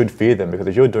universe, then you should fear them, because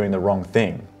if you're doing the wrong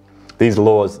thing, these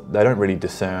laws, they don't really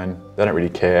discern, they don't really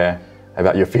care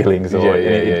about your feelings, or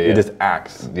it just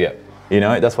acts. Yeah. You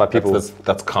know, that's why people...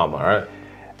 That's karma, right?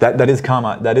 That is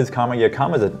karma. Yeah,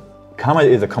 karma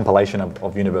is a compilation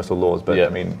of universal laws, but I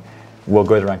mean, what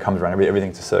goes around comes around.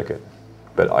 Everything's a circuit.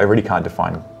 But I really can't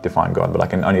define God, but I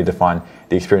can only define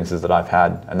the experiences that I've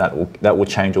had, and that will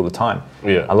change all the time.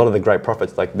 Yeah. A lot of the great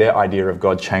prophets, like their idea of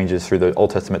God changes through the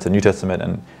Old Testament to New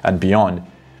Testament and beyond,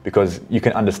 because you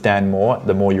can understand more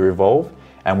the more you evolve,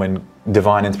 and when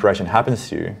divine inspiration happens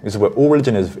to you, this is where all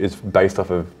religion is based off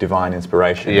of divine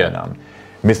inspiration and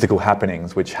mystical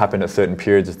happenings, which happen at certain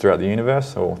periods throughout the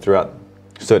universe or throughout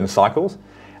certain cycles,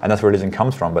 and that's where religion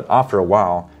comes from. But after a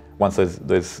while, once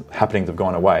those happenings have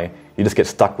gone away, you just get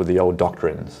stuck with the old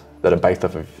doctrines that are based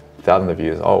off of thousands of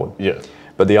years old. Yeah.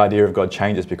 But the idea of God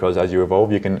changes because as you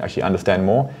evolve, you can actually understand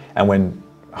more. And when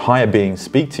higher beings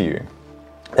speak to you,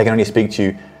 they can only speak to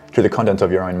you through the contents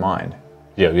of your own mind.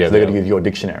 Yeah. So they're going to give you your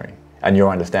dictionary and your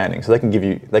understanding. So they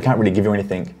can't really give you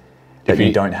anything that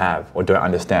you don't have or don't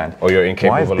understand. Or you're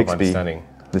incapable of understanding.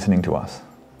 Listening to us.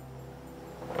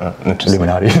 Interesting.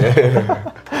 Illuminati.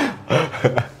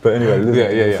 But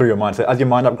anyway, through your mind. So as your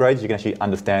mind upgrades, you can actually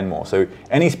understand more. So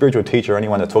any spiritual teacher or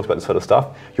anyone that talks about this sort of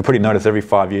stuff, you'll probably notice every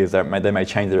 5 years that they may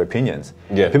change their opinions.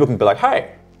 Yeah. People can be like,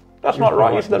 hey, that's not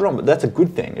right, you said that wrong. But that's a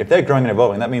good thing. If they're growing and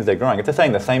evolving, that means they're growing. If they're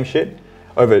saying the same shit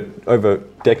over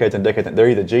decades and decades, they're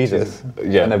either Jesus,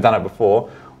 and they've done it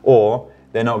before, or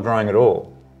they're not growing at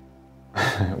all,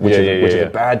 which is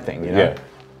a bad thing, you know? Yeah.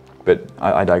 But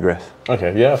I digress.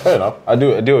 Okay, yeah, fair enough. I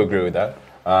do agree with that.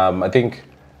 I think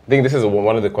this is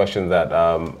one of the questions that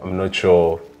I'm not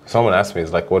sure. Someone asked me,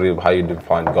 is like, how you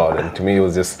define God? And to me, it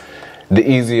was just the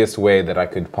easiest way that I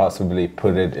could possibly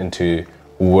put it into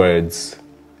words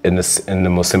in the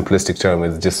most simplistic term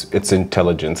is just it's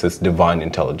intelligence. It's divine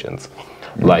intelligence.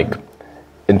 Mm-hmm. Like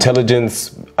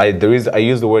intelligence. I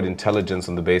use the word intelligence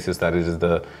on the basis that it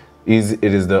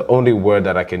is the only word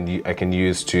that I can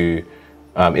use to.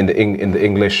 In the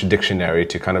English dictionary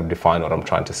to kind of define what I'm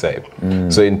trying to say.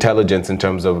 So intelligence in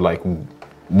terms of like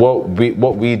what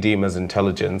we deem as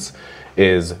intelligence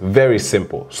is very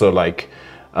simple. So like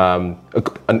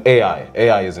an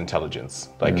AI is intelligence.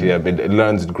 Like it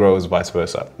learns, it grows, vice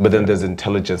versa. But then there's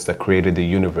intelligence that created the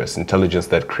universe, intelligence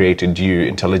that created you,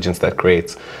 intelligence that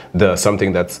creates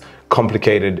something that's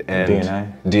complicated and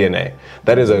DNA.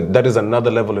 That is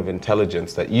another level of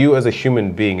intelligence that you as a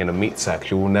human being in a meat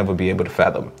sack, you will never be able to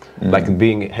fathom. Like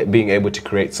being able to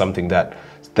create something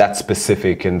that's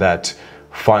specific and that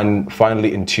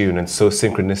finely in tune and so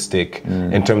synchronistic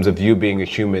in terms of you being a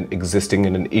human existing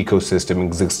in an ecosystem,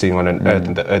 existing on an earth,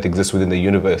 and the earth exists within the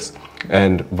universe,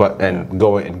 and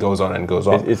it goes on and goes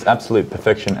on. It's absolute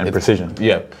perfection and precision.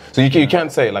 Yeah. So you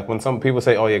can't say, like when some people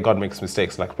say, oh yeah, God makes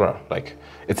mistakes, like bro, like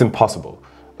it's impossible.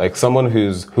 Like someone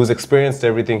who's experienced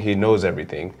everything, he knows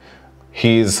everything.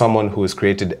 He is someone who has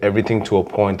created everything to a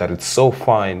point that it's so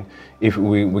fine. If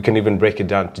we can even break it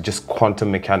down to just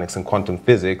quantum mechanics and quantum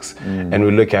physics, and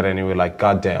we look at it and we're like,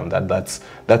 God damn, that's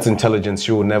intelligence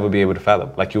you will never be able to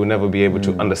fathom. Like you will never be able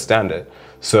to understand it.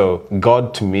 So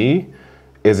God to me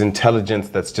is intelligence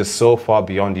that's just so far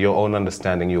beyond your own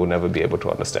understanding you will never be able to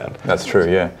understand. That's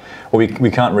true, yeah. Well,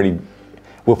 we can't really,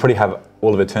 we'll probably have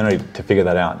all of eternity to figure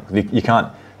that out. You can't,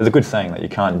 there's a good saying that you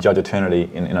can't judge eternity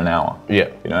in an hour. Yeah.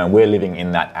 You know, and we're living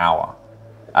in that hour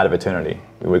out of eternity.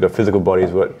 We've got physical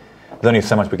bodies, there's only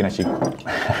so much we can actually,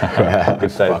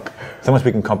 so much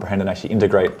we can comprehend and actually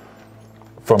integrate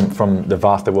from the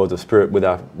vaster worlds of spirit with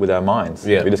our minds.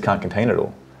 Yeah. We just can't contain it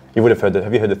all. You would have heard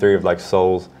have you heard the theory of like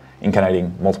souls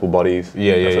incarnating multiple bodies?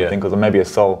 Yeah. Because maybe a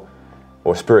soul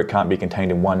or spirit can't be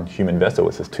contained in one human vessel.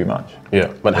 It's just too much.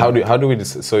 Yeah, but how do we?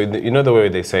 So you know the way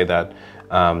they say that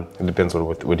it depends on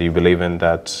what you believe in.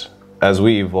 That as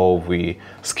we evolve, we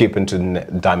skip into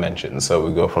dimensions. So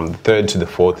we go from the third to the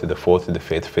fourth, to the fourth to the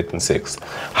fifth and sixth.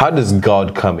 How does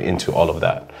God come into all of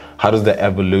that? How does the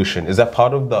evolution? Is that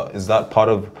part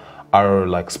of our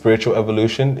like spiritual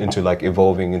evolution into like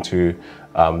evolving into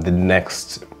the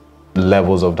next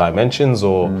levels of dimensions,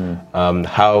 or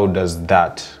how does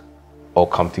that all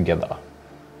come together?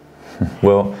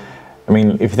 Well, I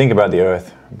mean, if you think about the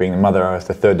Earth being Mother Earth,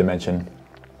 the third dimension,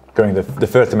 going the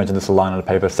first dimension is just a line on the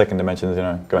paper, second dimension is,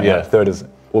 going out, third is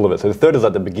all of it. So the third is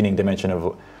like the beginning dimension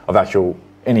of actual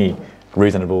any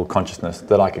reasonable consciousness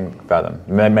that I can fathom.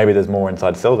 Maybe there's more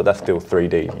inside cells, but that's still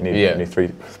 3D. You need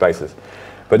three spaces.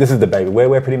 But this is the baby.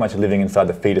 We're pretty much living inside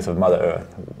the fetus of Mother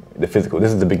Earth, the physical.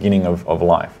 This is the beginning of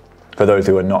life for those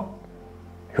who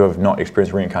have not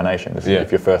experienced reincarnation. This is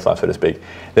your first life, so to speak.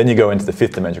 Then you go into the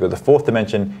fifth dimension. Because the fourth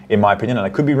dimension, in my opinion, and I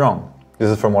could be wrong, this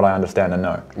is from what I understand and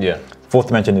know. Yeah. Fourth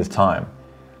dimension is time.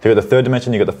 So you've got the third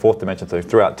dimension, you've got the fourth dimension, so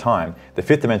throughout time. The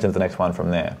fifth dimension is the next one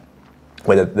from there.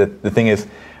 Where the thing is,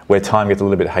 where time gets a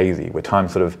little bit hazy, where time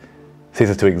sort of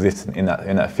ceases to exist in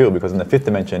that field, because in the fifth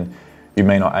dimension, you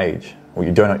may not age, or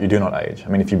you do not age. I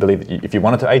mean, if you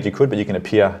wanted to age, you could, but you can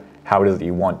appear how it is that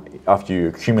you want after you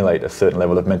accumulate a certain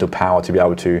level of mental power to be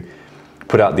able to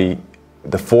put out the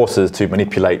forces to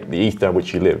manipulate the ether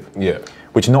which you live. Yeah.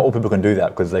 Which not all people can do that,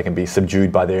 because they can be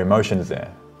subdued by their emotions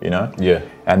there, Yeah.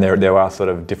 And there are sort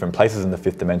of different places in the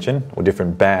fifth dimension, or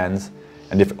different bands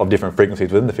and of different frequencies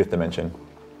within the fifth dimension,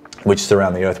 which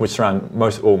surround the Earth, which surround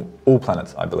all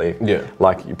planets, I believe. Yeah.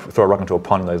 Like you throw a rock into a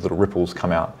pond and those little ripples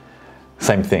come out.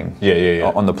 Same thing.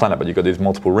 Yeah. On the planet, but you've got these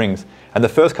multiple rings. And the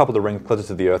first couple of the rings closest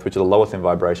to the Earth, which are the lowest in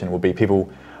vibration, will be people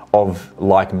of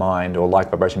like mind or like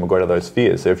vibration will go to those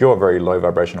spheres. So if you're a very low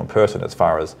vibrational person as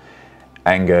far as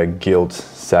anger, guilt,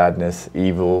 sadness,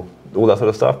 evil, all that sort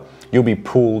of stuff, you'll be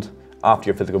pulled after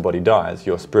your physical body dies.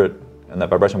 Your spirit and that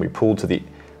vibration will be pulled to the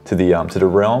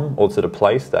realm or to the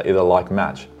place that is a like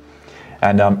match.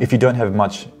 And if you don't have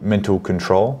much mental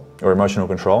control or emotional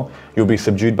control, you'll be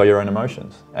subdued by your own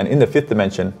emotions. And in the fifth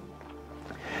dimension,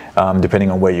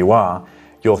 depending on where you are,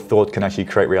 your thought can actually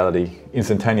create reality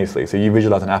instantaneously. So you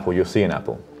visualize an apple, you'll see an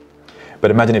apple. But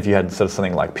imagine if you had sort of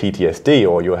something like PTSD,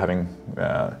 or you're having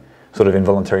sort of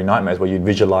involuntary nightmares where you'd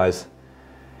visualize.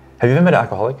 Have you ever met an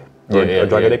alcoholic or a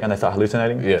drug addict and they start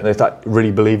hallucinating? Yeah. They start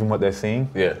really believing what they're seeing.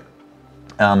 Yeah.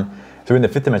 So in the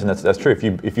fifth dimension, that's true. If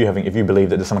you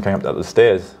believe that there's someone coming up the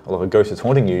stairs, or if a ghost is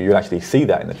haunting you, you'll actually see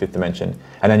that in the fifth dimension,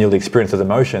 and then you'll experience those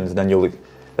emotions, and then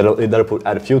that'll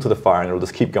add fuel to the fire, and it'll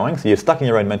just keep going. So you're stuck in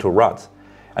your own mental ruts.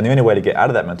 And the only way to get out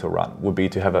of that mental rut would be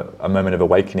to have a moment of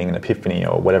awakening, an epiphany,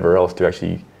 or whatever else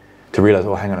to realize,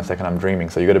 oh, hang on a second, I'm dreaming.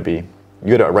 So you got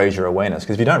to raise your awareness.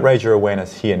 Because if you don't raise your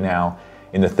awareness here now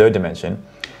in the third dimension,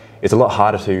 it's a lot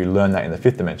harder to learn that in the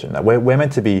fifth dimension. That we're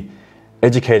meant to be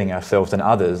educating ourselves and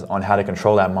others on how to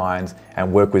control our minds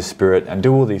and work with spirit and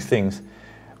do all these things,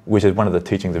 which is one of the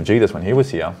teachings of Jesus when he was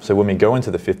here. So when we go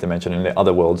into the fifth dimension and the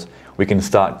other worlds, we can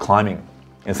start climbing,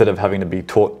 instead of having to be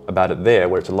taught about it there,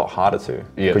 where it's a lot harder to,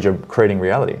 because you're creating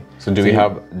reality. So do we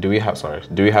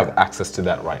have access to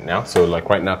that right now? So like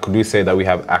right now, could we say that we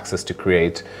have access to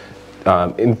create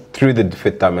through the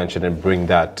fifth dimension and bring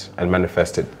that and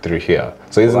manifest it through here?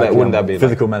 So wouldn't that be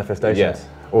physical manifestations? Yes.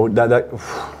 Or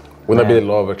Wouldn't that be the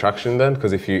law of attraction then?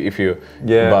 Because if you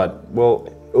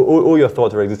all your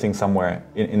thoughts are existing somewhere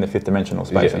in the fifth dimensional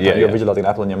space. You're visualizing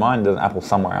an apple in your mind. There's an apple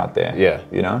somewhere out there. Yeah.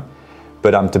 You know.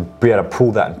 But to be able to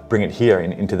pull that and bring it here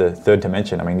into the third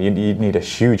dimension, I mean, you need a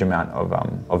huge amount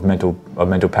of mental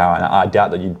power, and I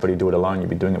doubt that you'd probably do it alone. You'd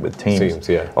be doing it with teams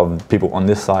of people on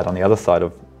this side, on the other side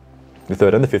of the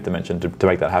third and the fifth dimension to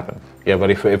make that happen. Yeah, but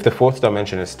if the fourth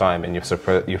dimension is time and you've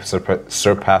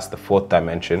surpassed the fourth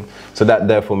dimension, so that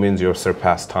therefore means you've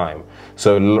surpassed time.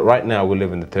 So right now we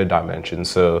live in the third dimension,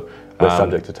 so we're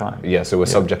subject to time. Yeah, so we're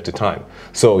subject to time.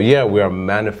 So yeah, we are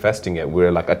manifesting it,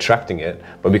 we're like attracting it,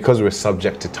 but because we're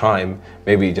subject to time,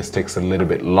 maybe it just takes a little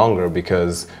bit longer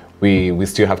because we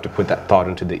still have to put that thought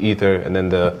into the ether, and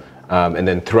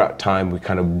then throughout time we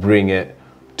kind of bring it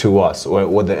to us,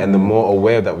 and the more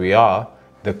aware that we are,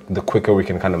 the quicker we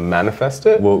can kind of manifest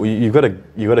it. Well, you've got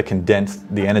to condense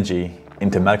the energy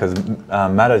into matter, because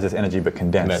matter is just energy but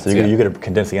condensed. So you've got to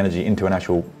condense the energy into an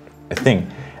actual thing.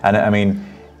 And I mean,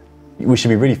 we should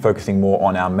be really focusing more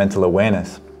on our mental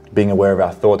awareness, being aware of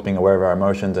our thoughts, being aware of our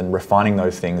emotions, and refining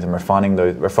those things, and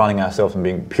refining ourselves and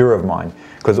being pure of mind.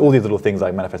 Because all these little things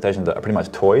like manifestations are pretty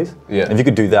much toys. Yeah. And if you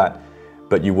could do that,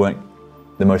 but you weren't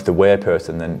the most aware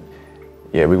person, then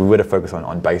yeah, we would have focused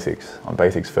on basics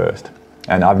first.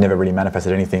 And I've never really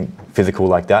manifested anything physical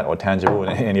like that or tangible in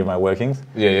any of my workings.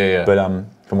 Yeah. But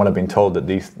from what I've been told, that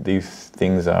these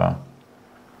things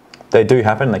they do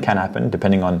happen. They can happen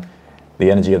depending on the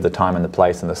energy of the time and the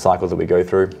place and the cycles that we go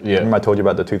through. Yeah. Remember I told you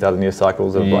about the 2,000-year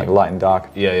cycles of like light and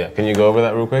dark? Yeah. Can you go over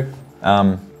that real quick?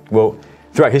 Well,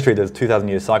 throughout history, there's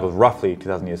 2,000-year cycles, roughly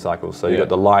 2,000-year cycles. So you've got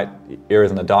the light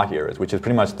eras and the dark eras, which is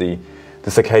pretty much the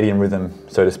circadian rhythm,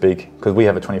 so to speak, because we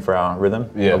have a 24-hour rhythm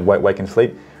of wake and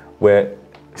sleep, where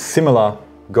similar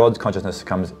God's consciousness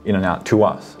comes in and out to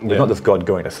us. It's not just God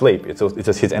going to sleep, it's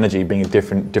just his energy being in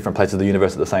different places of the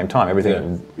universe at the same time.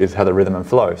 Everything is how the rhythm and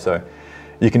flow. So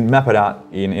you can map it out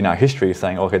in our history,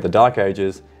 saying, okay, the dark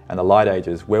ages and the light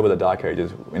ages, where were the dark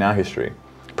ages in our history?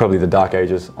 Probably the dark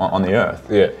ages on the earth,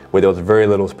 where there was very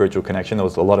little spiritual connection. There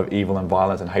was a lot of evil and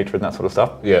violence and hatred and that sort of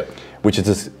stuff, which is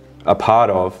just a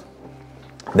part of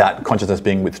that consciousness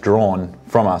being withdrawn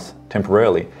from us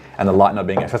temporarily, and the light not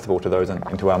being accessible to those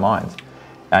into our minds.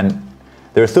 And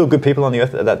there are still good people on the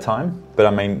earth at that time, but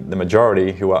I mean the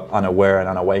majority who are unaware and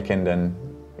unawakened and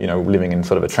living in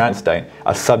sort of a trance state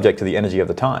are subject to the energy of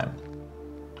the time,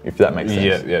 if that makes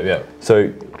sense. Yeah.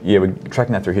 So we're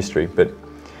tracking that through history, but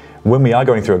when we are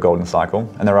going through a golden cycle,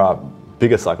 and there are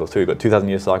bigger cycles too, you've got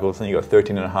 2,000-year cycles, then you've got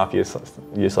 13.5-year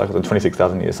cycles and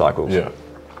 26,000-year cycles.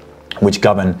 Which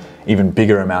govern even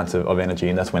bigger amounts of energy,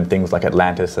 and that's when things like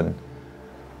Atlantis and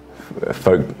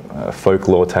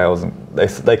folklore tales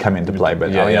they come into play.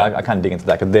 But I can't dig into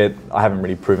that because I haven't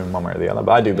really proven one way or the other.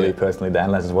 But I do believe personally that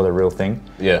Atlantis was a real thing,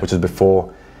 which is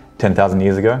before 10,000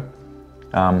 years ago.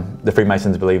 The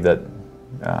Freemasons believe that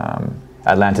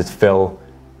Atlantis fell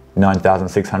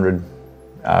 9,600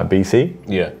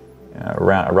 BC.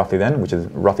 Around roughly then, which is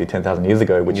roughly 10,000 years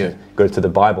ago, which goes to the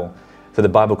Bible. So the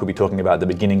Bible could be talking about the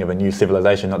beginning of a new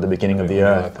civilization, not the beginning of the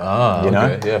earth. Ah, you know?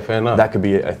 okay. Yeah, fair enough. That could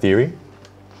be a theory.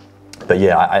 But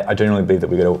yeah, I genuinely believe that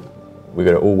we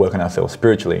got to all work on ourselves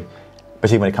spiritually,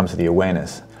 especially when it comes to the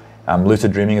awareness.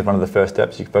 Lucid dreaming is one of the first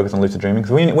steps. You focus on lucid dreaming.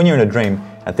 So when you're in a dream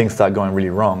and things start going really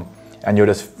wrong, and you're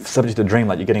just subject to dream,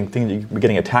 like you're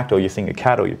getting attacked, or you're seeing a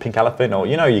cat, or you're pink elephant, or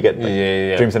you get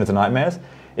dreams into nightmares.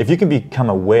 If you can become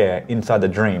aware inside the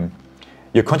dream,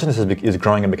 your consciousness is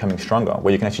growing and becoming stronger,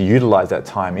 where you can actually utilize that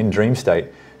time in dream state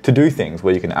to do things,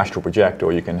 where you can astral project,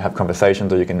 or you can have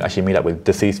conversations, or you can actually meet up with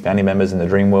deceased family members in the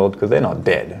dream world, because they're not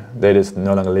dead. They're just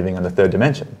no longer living in the third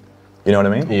dimension. You know what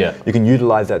I mean? Yeah. You can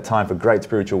utilize that time for great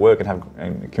spiritual work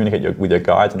and communicate with your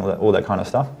guides and all that kind of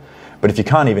stuff. But if you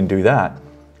can't even do that,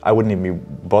 I wouldn't even be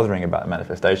bothering about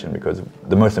manifestation, because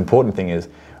the most important thing is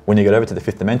when you get over to the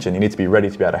fifth dimension, you need to be ready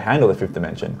to be able to handle the fifth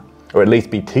dimension, or at least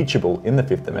be teachable in the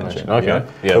fifth dimension. Okay. You know?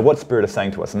 Yeah. So what Spirit is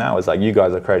saying to us now is like, you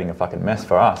guys are creating a fucking mess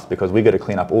for us, because we got to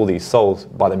clean up all these souls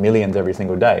by the millions every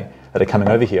single day that are coming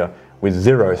over here with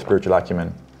zero spiritual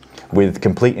acumen, with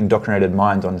complete indoctrinated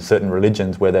minds on certain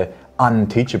religions where they're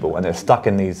unteachable and they're stuck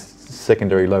in these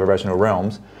secondary low vibrational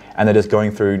realms, and they're just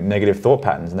going through negative thought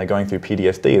patterns, and they're going through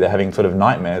PTSD. They're having sort of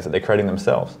nightmares that they're creating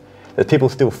themselves. There's people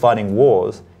still fighting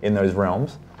wars in those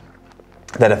realms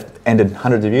that have ended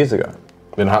hundreds of years ago.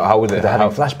 Then how would they? They're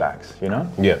having flashbacks, you know?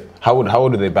 Yeah. How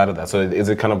would they battle that? So is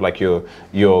it kind of like you're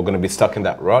going to be stuck in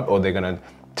that rut, or they're going to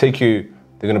they're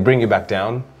going to bring you back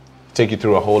down, take you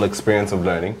through a whole experience of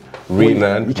learning,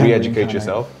 relearn, re-educate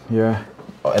yourself. Yeah.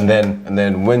 And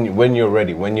then when you're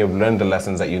ready, when you've learned the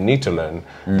lessons that you need to learn,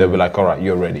 they'll be like, all right,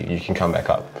 you're ready. You can come back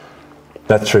up.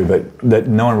 That's true, but that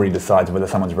no one really decides whether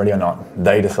someone's ready or not.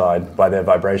 They decide by their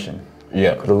vibration.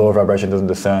 Yeah. The law of vibration doesn't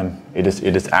discern, it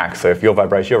just acts. So if you're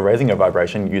raising your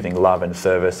vibration using love and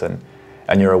service and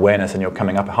your awareness, and you're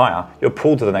coming up higher, you're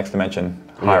pulled to the next dimension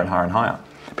higher and higher and higher.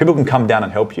 People can come down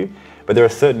and help you, but there are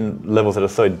certain levels that are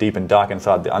so deep and dark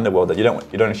inside the underworld that you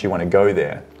don't actually want to go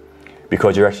there,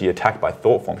 because you're actually attacked by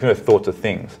thought forms. You know, thoughts are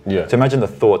things. Yeah. So imagine the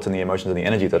thoughts and the emotions and the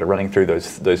energy that are running through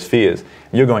those spheres.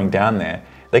 You're going down there,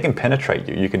 they can penetrate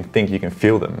you. You can think, you can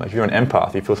feel them. Like if you're an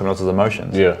empath, you feel someone else's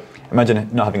emotions. Yeah. Imagine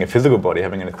not having a physical body,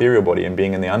 having an ethereal body, and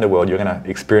being in the underworld. You're going to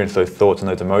experience those thoughts and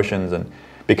those emotions and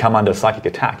become under psychic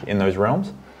attack in those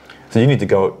realms. So you need to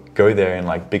go there in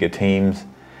like bigger teams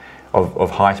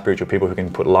of high spiritual people who can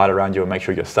put light around you and make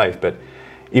sure you're safe. But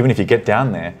even if you get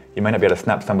down there, you may not be able to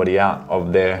snap somebody out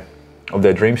of their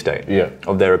dream state,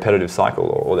 of their repetitive cycle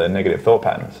or their negative thought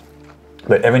patterns.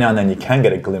 But every now and then you can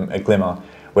get a glimmer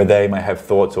where they may have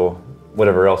thoughts or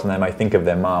whatever else, and they may think of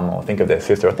their mum or think of their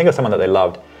sister or think of someone that they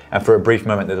loved, and for a brief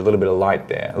moment there's a little bit of light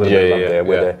there, a little bit of love there,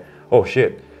 where they're, oh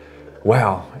shit,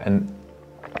 wow. And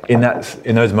in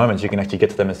those moments you can actually get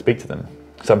to them and speak to them.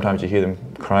 Sometimes you hear them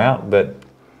cry out, but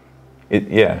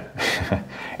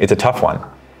it's a tough one.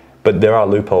 But there are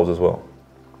loopholes as well.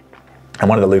 And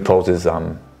one of the loopholes is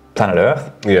planet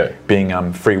Earth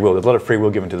being free will. There's a lot of free will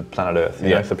given to the planet Earth. You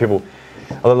know? So people,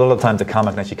 a lot of times the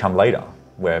karma can actually come later,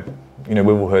 where, you know,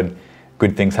 we've all heard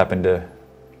good things happen to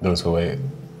those who wait.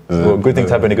 Well, good things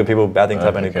happen to good people, bad things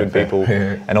happen to good people,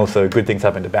 and also good things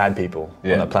happen to bad people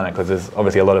on the planet, because there's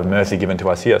obviously a lot of mercy given to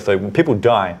us here. So when people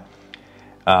die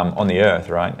on the Earth,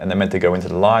 right, and they're meant to go into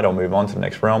the light or move on to the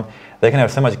next realm, they can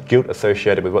have so much guilt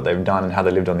associated with what they've done and how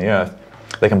they lived on the Earth,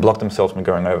 they can block themselves from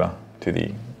going over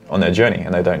to on their journey,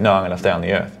 and they don't know, I'm going to stay on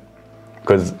the Earth.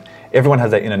 Because everyone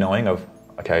has that inner knowing of,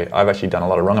 okay, I've actually done a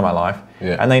lot of wrong in my life,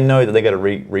 and they know that they get a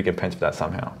recompense for that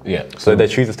somehow. So they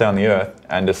choose to stay on the Earth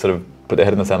and just sort of put their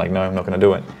head in the sand like, no, I'm not going to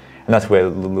do it. And that's where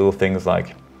little things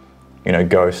like, you know,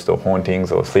 ghosts or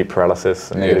hauntings or sleep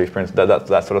paralysis and negative experience,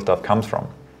 that sort of stuff comes from,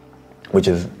 which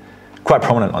is quite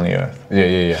prominent on the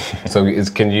Earth. So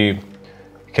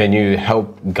can you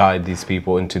help guide these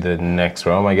people into the next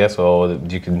realm, I guess, or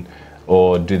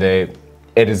do they?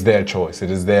 It is their choice. It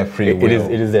is their free will.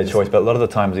 It is their choice. But a lot of the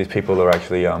times, these people are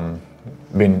actually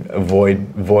been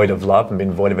void of love and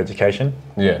been void of education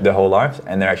their whole lives,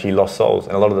 and they're actually lost souls.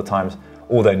 And a lot of the times,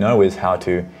 all they know is how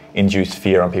to induce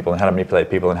fear on people and how to manipulate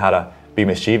people and how to be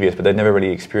mischievous. But they've never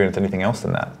really experienced anything else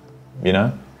than that. You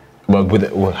know.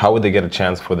 But how would they get a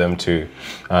chance for them to,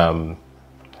 I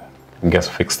guess,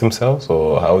 fix themselves,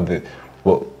 or how would they?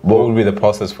 What would be the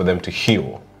process for them to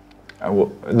heal?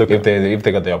 Look, if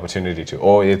they got the opportunity to,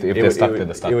 or if they're stuck there,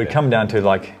 they're stuck there. It would come down to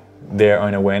like their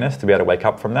own awareness to be able to wake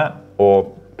up from that,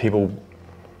 or people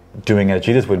doing as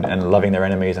Jesus would and loving their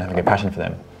enemies and having compassion for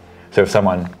them. So if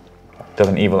someone does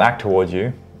an evil act towards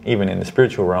you, even in the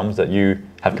spiritual realms, that you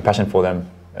have compassion for them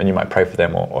and you might pray for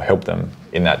them or help them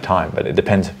in that time. But it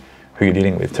depends who you're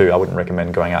dealing with too. I wouldn't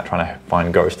recommend going out trying to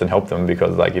find ghosts and help them,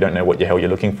 because like you don't know what the hell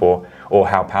you're looking for or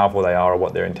how powerful they are or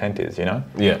what their intent is, you know?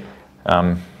 Yeah.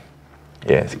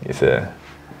 It's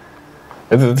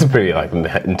a pretty like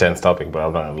intense topic, but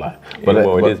I'm not gonna lie. But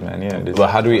it is, man. Yeah, it is.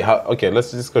 But okay,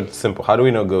 let's just go simple. How do we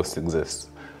know ghosts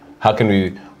exist? How can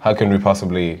we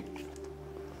possibly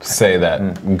say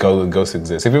that ghosts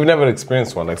exist if we've never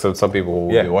experienced one? Like some people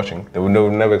will be watching, they would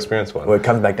never experience one. Well, it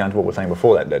comes back down to what we were saying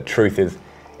before, that truth is,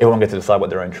 everyone gets to decide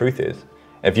what their own truth is.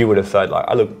 If you were to decide, like,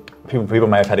 people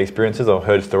may have had experiences or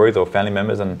heard stories or family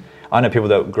members, and I know people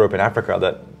that grew up in Africa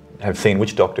that have seen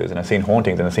witch doctors and have seen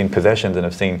hauntings and have seen possessions and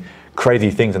have seen crazy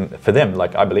things, and for them,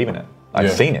 like, I believe in it.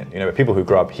 I've seen it. You know, but people who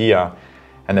grow up here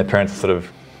and their parents are sort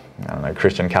of, I don't know,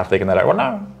 Christian, Catholic, and they're like, well,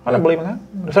 no, I don't believe in that.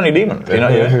 It's only demons, you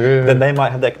know. Then they might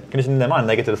have that condition in their mind, and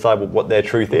they get to decide what their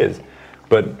truth is.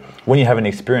 But when you have an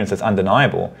experience that's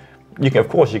undeniable, of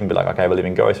course you can be like, okay, I believe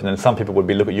in ghosts, and then some people would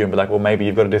look at you and be like, well, maybe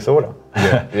you've got a disorder.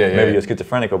 Maybe you're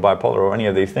schizophrenic or bipolar or any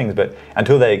of these things. But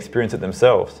until they experience it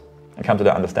themselves and come to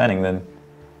that understanding, then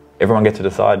everyone gets to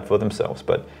decide for themselves.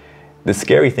 But the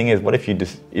scary thing is, what if you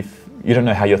don't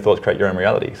know how your thoughts create your own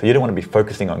reality? So you don't want to be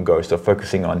focusing on ghosts or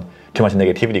focusing on too much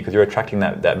negativity, because you're attracting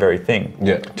that very thing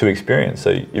to experience. So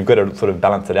you've got to sort of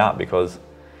balance it out,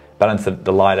 balance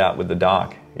the light out with the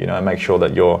dark, you know, and make sure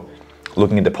that you're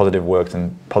looking into positive works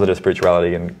and positive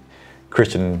spirituality and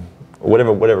Christian,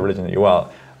 whatever religion that you are,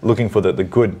 looking for the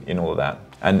good in all of that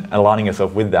and aligning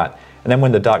yourself with that. And then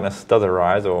when the darkness does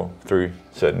arise, or through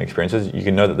certain experiences, you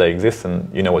can know that they exist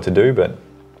and you know what to do, but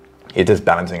it's just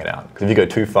balancing it out. Because if you go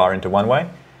too far into one way,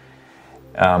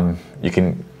 you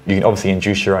can obviously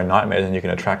induce your own nightmares, and you can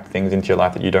attract things into your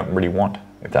life that you don't really want,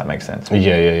 if that makes sense.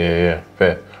 Yeah.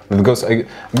 Fair. Because I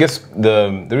guess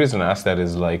the reason I ask that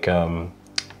is like,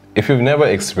 if you've never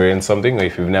experienced something, or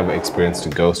if you've never experienced a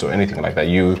ghost or anything like that,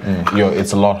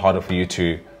 it's a lot harder for you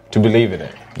to believe in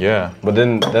it. Yeah. But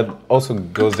then that also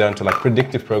goes down to like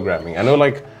predictive programming. I know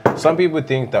like some people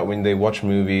think that when they watch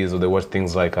movies or they watch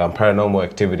things like Paranormal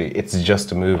Activity, it's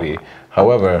just a movie.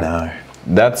 However, no.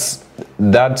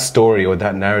 that story or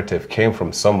that narrative came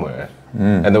from somewhere.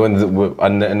 And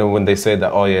then when they say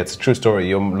that, oh yeah, it's a true story,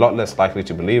 you're a lot less likely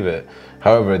to believe it.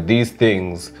 However, these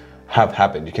things have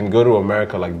happened. You can go to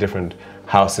America, like different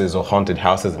houses or haunted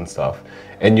houses and stuff,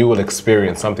 and you will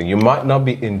experience something. You might not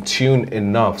be in tune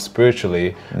enough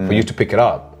spiritually for you to pick it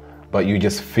up, but you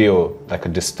just feel like a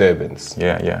disturbance.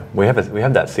 Yeah. We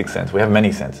have that sixth sense. We have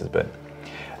many senses, but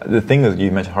the thing is,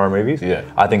 you mentioned horror movies. Yeah.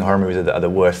 I think horror movies are the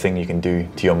worst thing you can do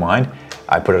to your mind.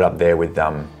 I put it up there with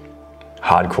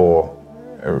hardcore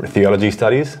theology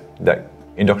studies that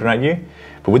indoctrinate you.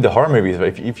 But with the horror movies,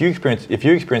 if you experience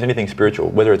anything spiritual,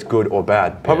 whether it's good or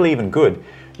bad, probably even good,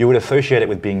 you would associate it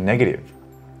with being negative.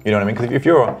 You know what I mean? Because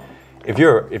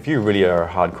if you really are a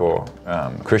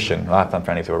hardcore Christian, I have some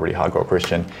friends who are really hardcore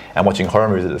Christian, and watching horror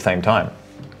movies at the same time,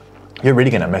 you're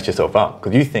really going to mess yourself up,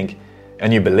 because you think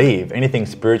and you believe anything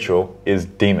spiritual is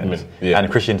demons.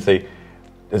 And Christians say,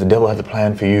 the devil has a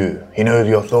plan for you. He knows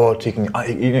your thoughts. He can,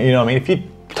 you know what I mean? If you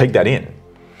take that in,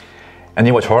 and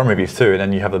you watch horror movies too, and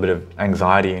then you have a bit of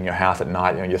anxiety in your house at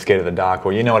night, you know, you're scared of the dark,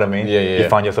 or you know what I mean? You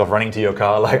find yourself running to your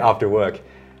car like after work.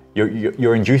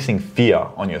 You're inducing fear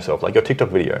on yourself, like your TikTok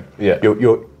video.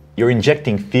 You're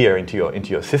injecting fear into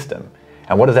your system.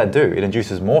 And what does that do? It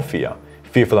induces more fear.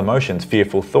 Fearful emotions,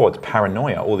 fearful thoughts,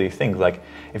 paranoia, all these things. Like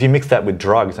if you mix that with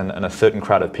drugs and a certain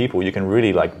crowd of people, you can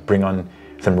really like bring on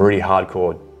some really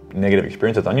hardcore negative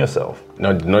experiences on yourself.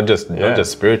 Not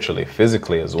just spiritually,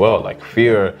 physically as well. Like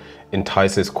fear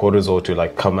entices cortisol to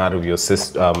like come out of your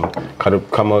system,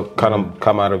 come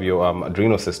out of your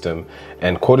adrenal system,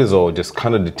 and cortisol just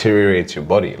kind of deteriorates your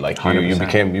body. Like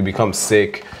you become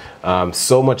sick.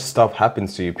 So much stuff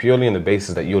happens to you purely on the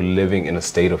basis that you're living in a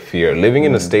state of fear. Living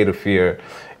in a state of fear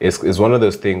is one of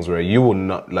those things where you will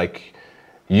not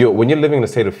when you're living in a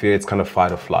state of fear, it's kind of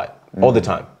fight or flight. All the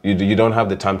time. You don't have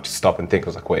the time to stop and think.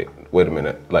 It's like, wait a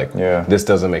minute. Like, this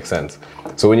doesn't make sense.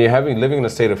 So when you're living in a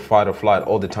state of fight or flight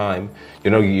all the time,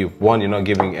 you're not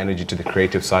giving energy to the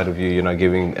creative side of you. You're not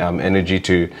giving energy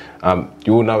to,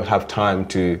 you will not have time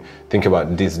to think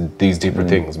about these deeper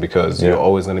things, because you're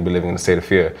always going to be living in a state of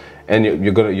fear. And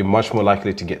you're much more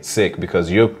likely to get sick, because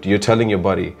you're telling your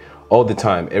body all the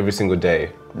time, every single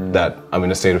day, that I'm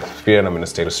in a state of fear and I'm in a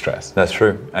state of stress. That's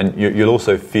true. And you'll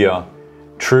also fear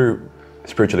true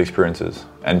spiritual experiences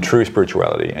and true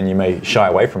spirituality, and you may shy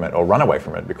away from it or run away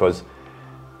from it because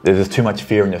there's just too much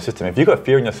fear in your system. If you've got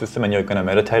fear in your system and you're going to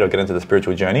meditate or get into the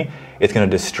spiritual journey, it's going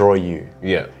to destroy you.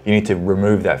 You need to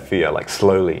remove that fear, like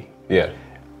slowly.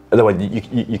 Otherwise,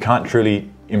 you can't truly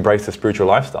embrace the spiritual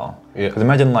lifestyle. Because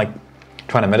imagine like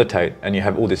trying to meditate and you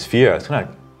have all this fear, it's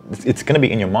going to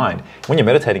be in your mind. When you're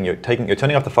meditating, you're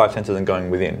turning off the five senses and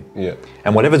going within. Yeah.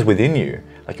 And whatever's within you,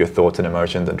 like your thoughts and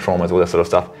emotions and traumas, all that sort of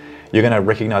stuff, you're going to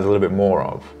recognize a little bit more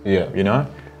of. Yeah. You know,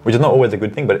 which is not always a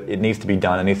good thing, but it needs to be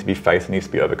done. It needs to be faced. It needs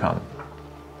to be overcome.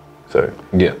 So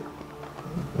yeah.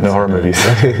 No horror movies.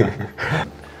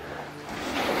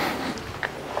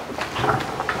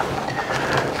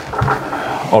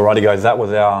 Alrighty, guys, that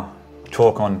was our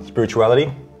talk on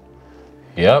spirituality.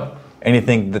 Yep.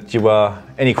 Anything that you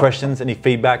any questions, any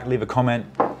feedback, leave a comment,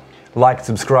 like,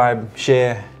 subscribe,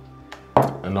 share,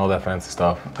 and all that fancy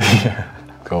stuff.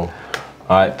 Cool.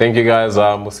 All right, thank you guys.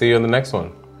 We'll see you in the next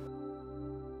one.